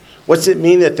diminish. What's it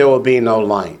mean that there will be no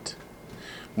light?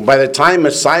 By the time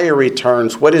Messiah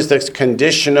returns, what is the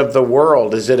condition of the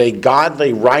world? Is it a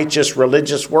godly, righteous,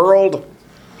 religious world?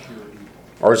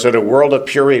 Or is it a world of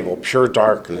pure evil, pure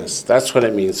darkness? That's what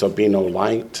it means, there'll be no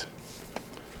light.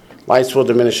 Lights will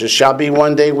diminish. It shall be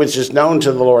one day which is known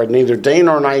to the Lord, neither day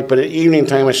nor night, but at evening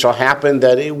time it shall happen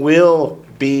that it will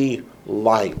be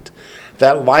light.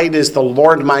 That light is the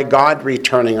Lord my God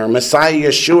returning, or Messiah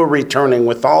Yeshua returning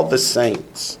with all the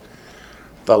saints.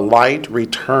 The light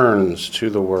returns to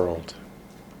the world.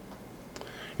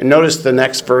 And notice the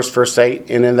next verse, verse 8,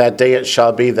 and in that day it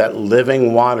shall be that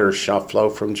living waters shall flow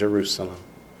from Jerusalem.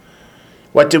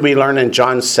 What did we learn in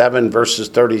John 7, verses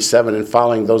 37 and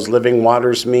following? Those living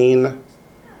waters mean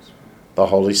the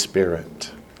Holy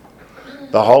Spirit.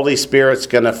 The Holy Spirit's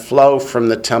going to flow from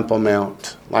the Temple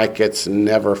Mount like it's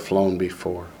never flown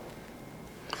before.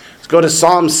 Let's go to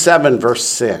Psalm 7, verse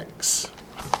 6.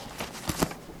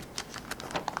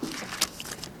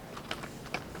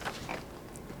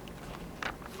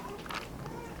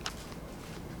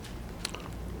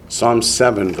 Psalm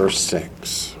 7, verse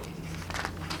 6.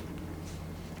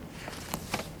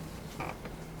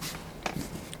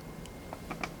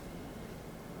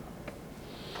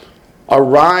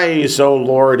 Arise, O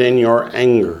Lord, in your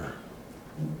anger.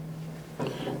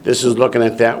 This is looking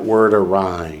at that word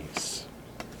arise.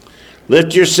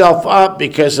 Lift yourself up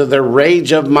because of the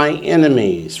rage of my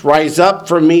enemies. Rise up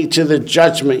for me to the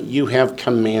judgment you have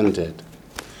commanded.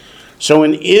 So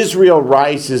when Israel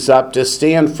rises up to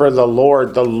stand for the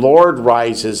Lord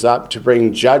rises up to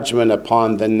bring judgment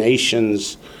upon the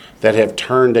nations that have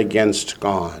turned against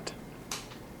God.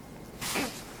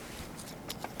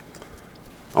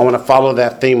 I want to follow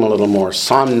that theme a little more.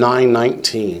 Psalm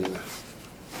 9:19.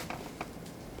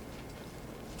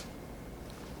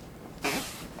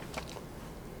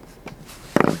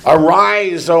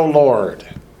 Arise, O Lord.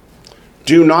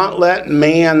 Do not let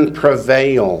man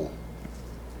prevail.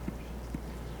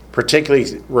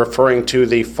 Particularly referring to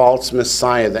the false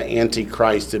Messiah, the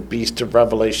Antichrist, the beast of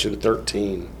Revelation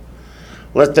 13.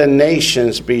 Let the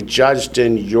nations be judged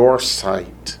in your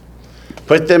sight.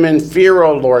 Put them in fear,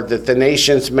 O Lord, that the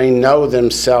nations may know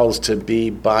themselves to be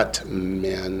but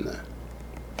men.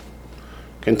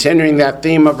 Continuing that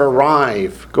theme of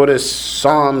arrive, go to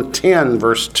Psalm 10,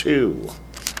 verse 2.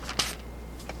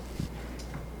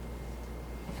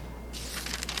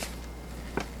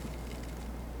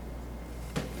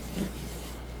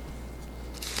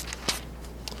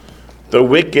 The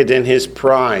wicked in his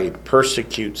pride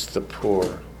persecutes the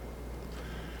poor.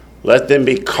 Let them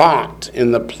be caught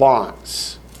in the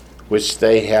plots which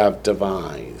they have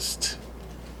devised.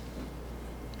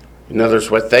 In other words,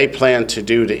 what they plan to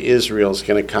do to Israel is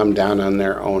going to come down on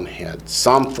their own head.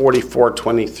 Psalm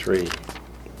 44:23.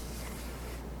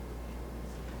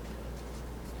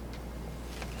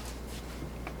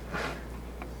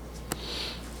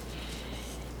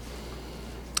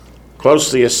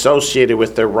 Closely associated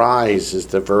with the rise is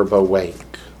the verb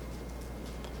awake.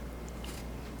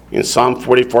 In Psalm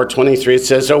 44:23 it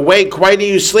says, Awake, why do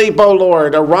you sleep, O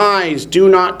Lord? Arise, do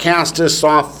not cast us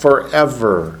off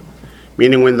forever.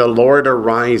 Meaning when the Lord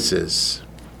arises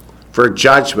for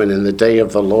judgment in the day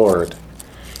of the Lord,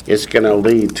 it's going to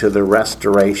lead to the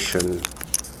restoration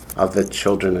of the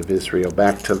children of Israel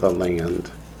back to the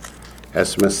land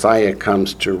as Messiah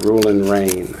comes to rule and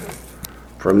reign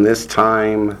from this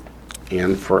time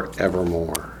and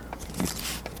forevermore.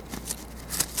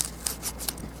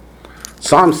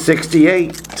 Psalm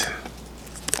 68.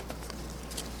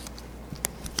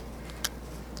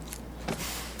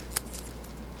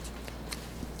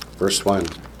 Verse 1.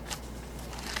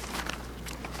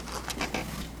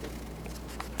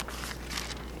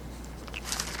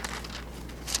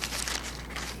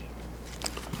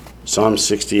 Psalm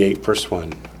 68, verse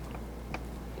 1.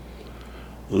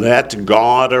 Let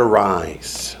God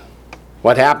arise.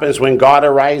 What happens when God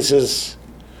arises?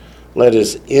 Let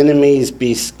his enemies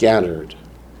be scattered.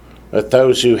 Let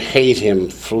those who hate him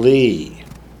flee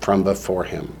from before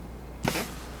him.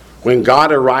 When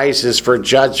God arises for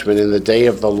judgment in the day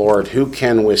of the Lord, who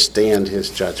can withstand his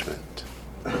judgment?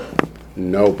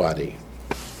 Nobody.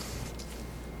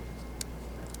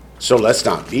 So let's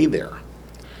not be there.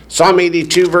 Psalm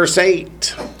 82, verse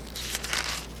 8.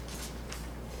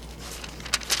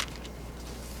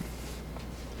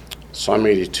 Psalm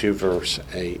 82, verse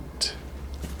 8.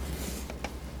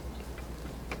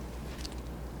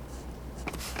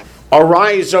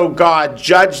 Arise, O God,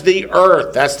 judge the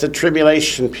earth. That's the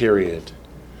tribulation period.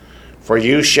 For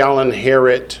you shall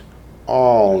inherit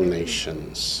all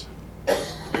nations.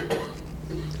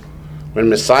 When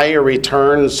Messiah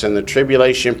returns and the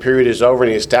tribulation period is over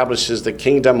and he establishes the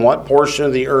kingdom, what portion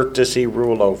of the earth does he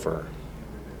rule over?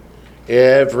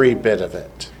 Every bit of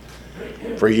it.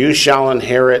 For you shall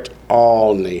inherit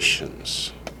all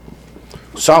nations.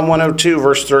 Psalm 102,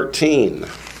 verse 13.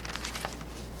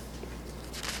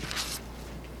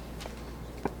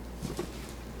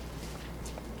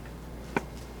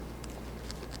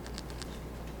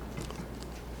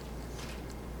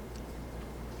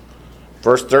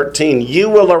 Verse 13, you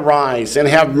will arise and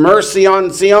have mercy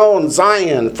on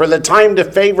Zion, for the time to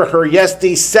favor her, yes,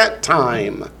 the set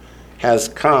time has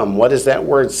come. What is that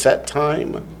word, set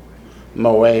time?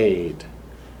 Moed,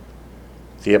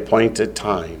 the appointed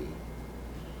time.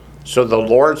 So the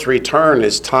Lord's return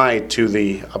is tied to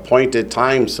the appointed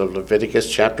times of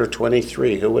Leviticus chapter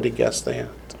 23. Who would have guessed that?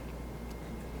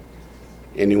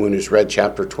 Anyone who's read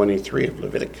chapter 23 of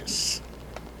Leviticus.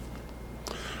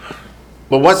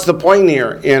 But what's the point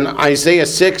here? In Isaiah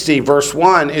 60, verse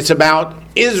 1, it's about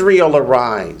Israel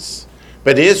arise.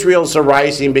 But Israel's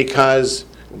arising because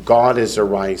God is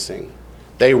arising.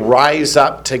 They rise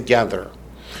up together.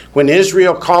 When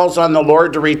Israel calls on the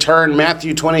Lord to return,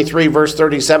 Matthew 23, verse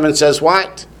 37 says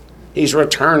what? He's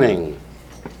returning.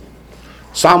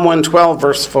 Psalm 112,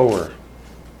 verse 4.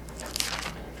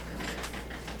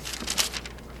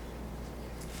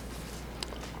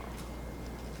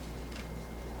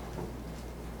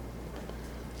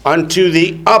 Unto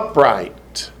the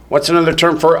upright. What's another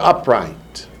term for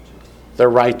upright? The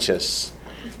righteous.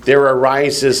 There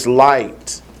arises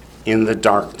light in the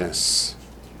darkness.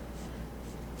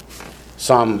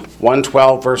 Psalm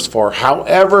 112, verse 4.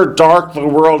 However dark the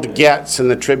world gets in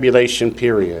the tribulation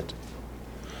period,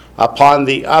 upon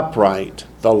the upright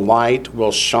the light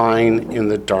will shine in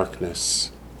the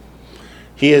darkness.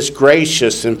 He is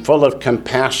gracious and full of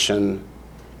compassion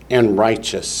and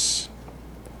righteous.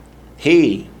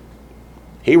 He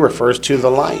refers to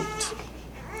the light.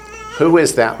 Who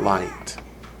is that light?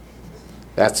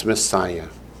 That's Messiah.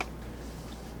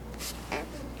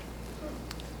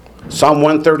 Psalm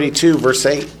 132, verse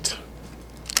 8.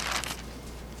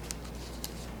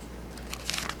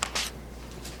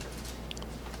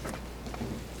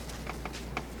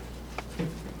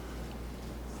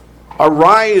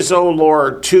 Arise, O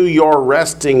Lord, to your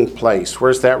resting place.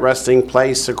 Where's that resting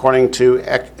place? According to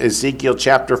Ezekiel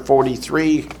chapter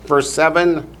 43, verse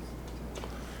 7,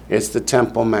 it's the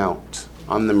Temple Mount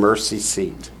on the mercy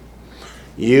seat.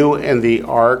 You and the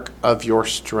ark of your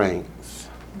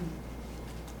strength.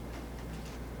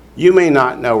 You may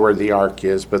not know where the ark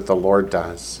is, but the Lord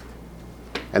does.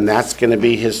 And that's going to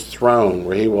be his throne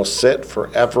where he will sit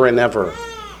forever and ever.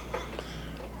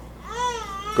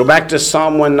 Go back to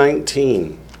Psalm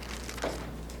 119.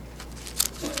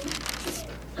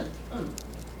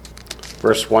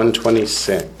 Verse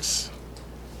 126.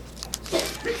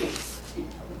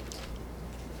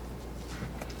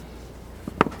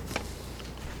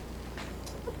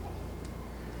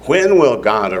 When will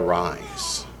God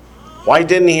arise? Why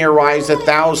didn't he arise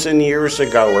 1,000 years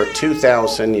ago or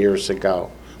 2,000 years ago?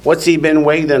 What's he been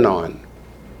waiting on?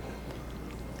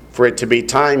 For it to be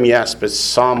time, yes, but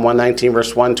Psalm 119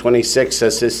 verse 126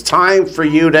 says, it's time for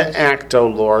you to act, O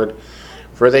Lord,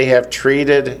 for they have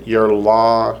treated your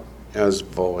law as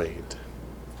void.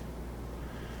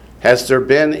 Has there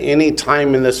been any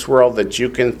time in this world that you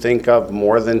can think of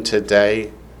more than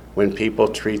today when people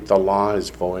treat the law as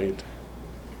void?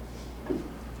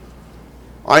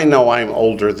 I know I'm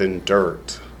older than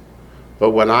dirt.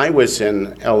 But when I was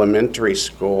in elementary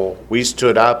school, we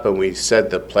stood up and we said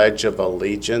the Pledge of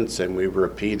Allegiance and we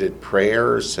repeated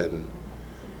prayers and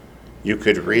you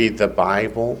could read the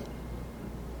Bible.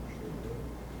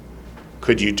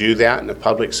 Could you do that in a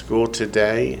public school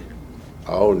today?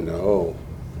 Oh no.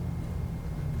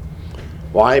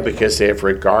 Why? Because they have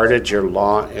regarded your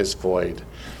law as void.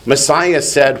 Messiah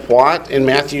said what in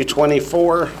Matthew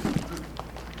 24?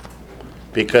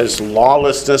 Because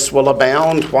lawlessness will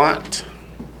abound, what?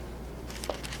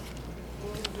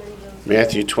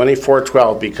 Matthew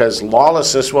 24:12, because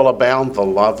lawlessness will abound, the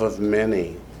love of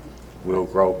many will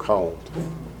grow cold.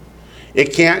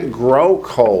 It can't grow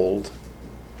cold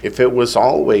if it was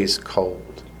always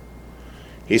cold.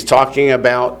 He's talking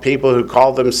about people who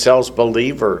call themselves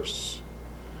believers,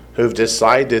 who've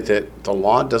decided that the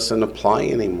law doesn't apply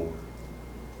anymore.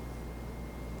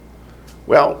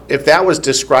 Well, if that was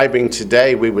describing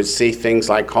today, we would see things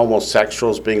like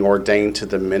homosexuals being ordained to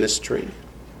the ministry.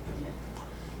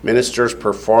 Ministers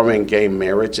performing gay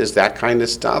marriages, that kind of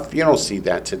stuff. You don't see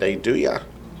that today, do you?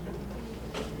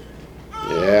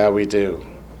 Yeah, we do.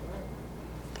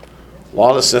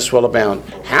 Lawlessness will abound.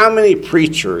 How many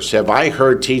preachers have I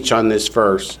heard teach on this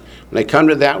verse? When they come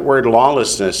to that word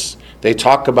lawlessness, they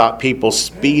talk about people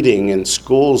speeding in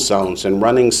school zones and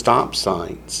running stop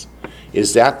signs.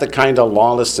 Is that the kind of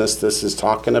lawlessness this is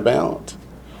talking about?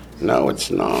 No, it's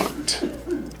not.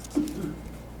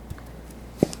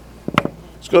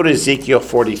 Go to Ezekiel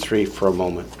 43 for a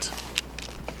moment.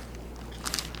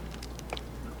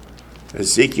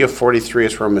 Ezekiel 43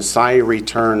 is where Messiah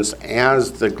returns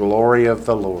as the glory of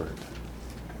the Lord.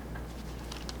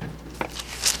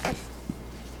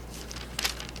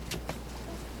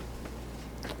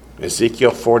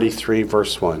 Ezekiel 43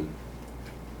 verse 1.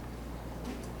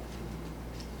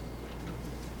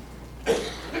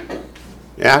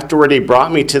 Afterward, he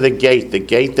brought me to the gate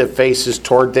that faces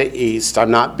toward the east.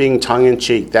 I'm not being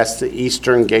tongue-in-cheek. That's the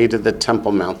eastern gate of the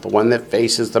Temple Mount, the one that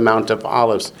faces the Mount of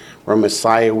Olives, where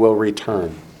Messiah will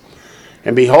return.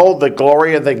 And behold, the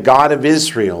glory of the God of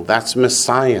Israel, that's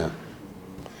Messiah,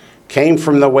 came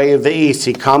from the way of the east.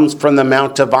 He comes from the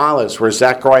Mount of Olives, where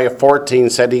Zechariah 14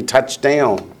 said he touched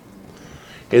down.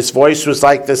 His voice was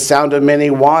like the sound of many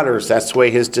waters. That's the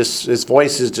way his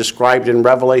voice is described in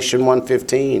Revelation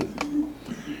 1:15.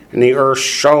 And the earth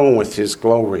shone with his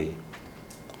glory.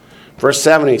 Verse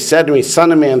 7, he said to me,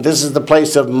 Son of man, this is the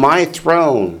place of my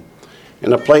throne,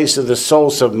 and the place of the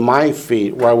soles of my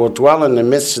feet, where I will dwell in the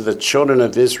midst of the children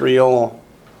of Israel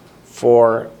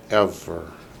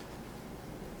forever.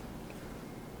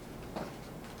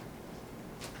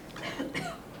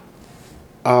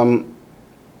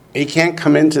 He can't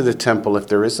come into the temple if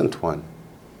there isn't one.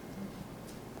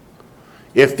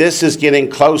 If this is getting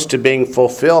close to being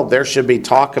fulfilled, there should be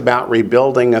talk about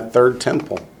rebuilding a third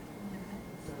temple.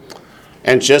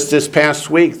 And just this past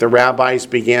week, the rabbis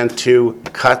began to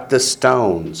cut the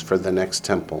stones for the next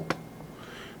temple.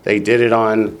 They did it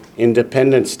on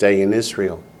Independence Day in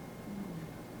Israel.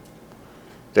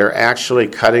 They're actually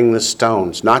cutting the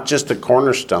stones, not just the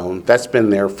cornerstone. That's been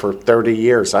there for 30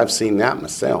 years. I've seen that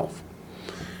myself.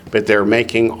 But they're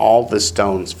making all the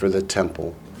stones for the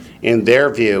temple. In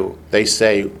their view, they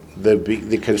say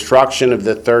the construction of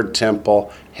the third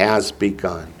temple has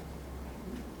begun.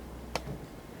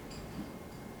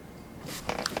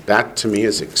 That to me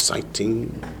is exciting.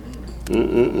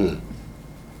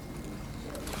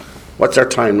 What's our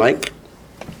time like?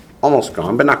 Almost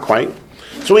gone, but not quite.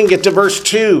 So we can get to verse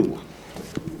 2.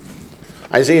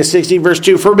 Isaiah 60, verse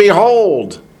 2. For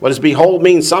behold, what does behold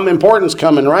mean? Some importance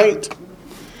coming, right?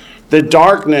 The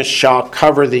darkness shall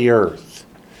cover the earth.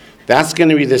 That's going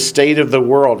to be the state of the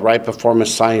world right before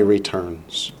Messiah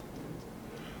returns.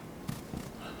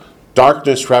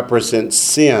 Darkness represents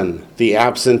sin, the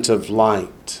absence of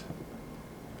light.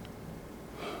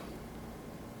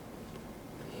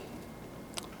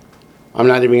 I'm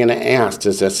not even going to ask,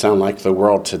 does that sound like the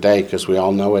world today? Because we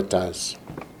all know it does.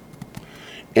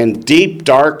 In deep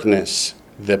darkness,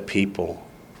 the people.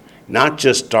 Not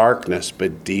just darkness,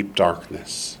 but deep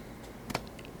darkness.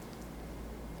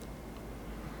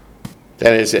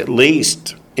 That is, at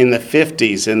least in the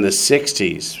 50s and the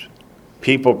 60s,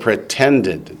 people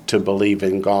pretended to believe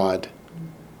in God.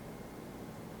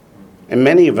 And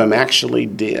many of them actually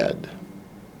did.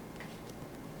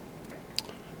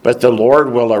 But the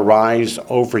Lord will arise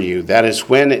over you. That is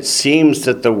when it seems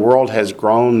that the world has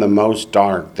grown the most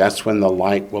dark. That's when the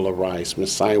light will arise.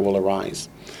 Messiah will arise.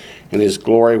 And his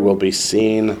glory will be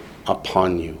seen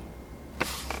upon you.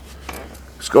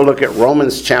 Let's go look at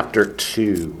Romans chapter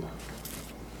 2.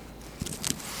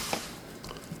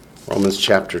 Romans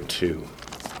chapter 2.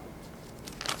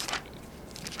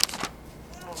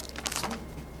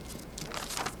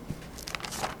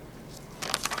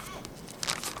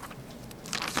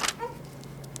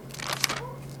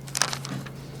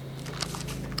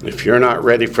 If you're not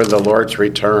ready for the Lord's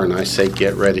return, I say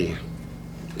get ready.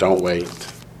 Don't wait.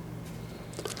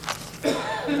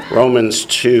 Romans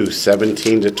 2,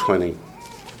 17 to 20.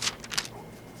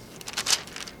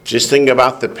 Just think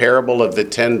about the parable of the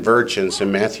 10 virgins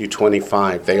in Matthew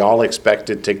 25. They all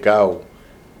expected to go,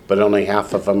 but only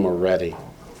half of them were ready.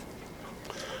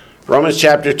 Romans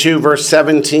chapter 2, verse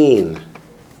 17.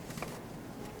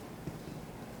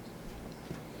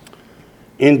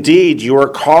 Indeed, you are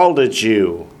called a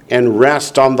Jew, and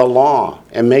rest on the law,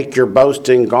 and make your boast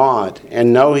in God,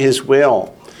 and know his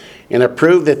will, and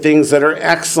approve the things that are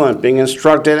excellent, being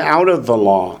instructed out of the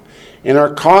law, and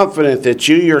are confident that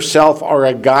you yourself are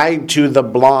a guide to the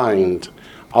blind,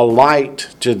 a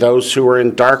light to those who are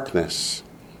in darkness,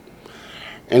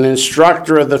 an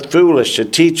instructor of the foolish, a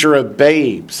teacher of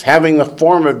babes, having the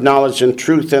form of knowledge and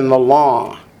truth in the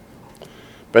law.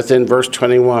 But then verse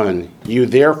 21, you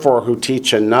therefore who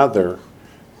teach another,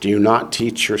 do you not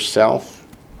teach yourself?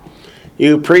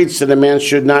 You preach that a man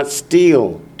should not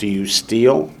steal. Do you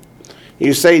steal?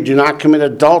 You say, do not commit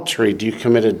adultery. Do you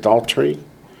commit adultery?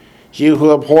 You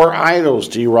who abhor idols,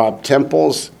 do you rob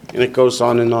temples? And it goes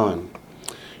on and on.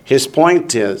 His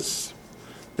point is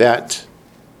that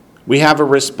we have a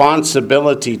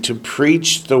responsibility to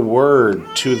preach the word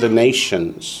to the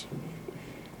nations.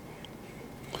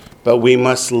 But we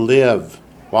must live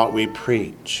what we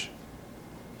preach.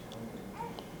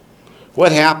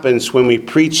 What happens when we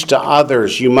preach to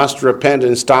others, you must repent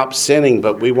and stop sinning,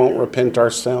 but we won't repent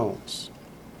ourselves?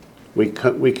 We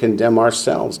condemn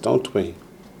ourselves, don't we?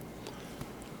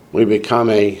 We become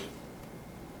a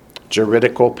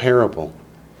juridical parable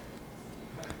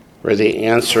where the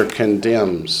answer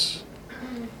condemns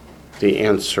the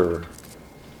answerer.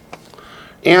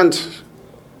 And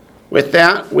with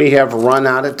that, we have run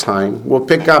out of time. We'll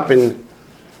pick up in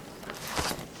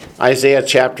Isaiah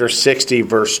chapter 60,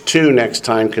 verse 2 next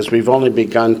time, because we've only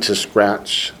begun to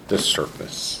scratch the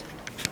surface.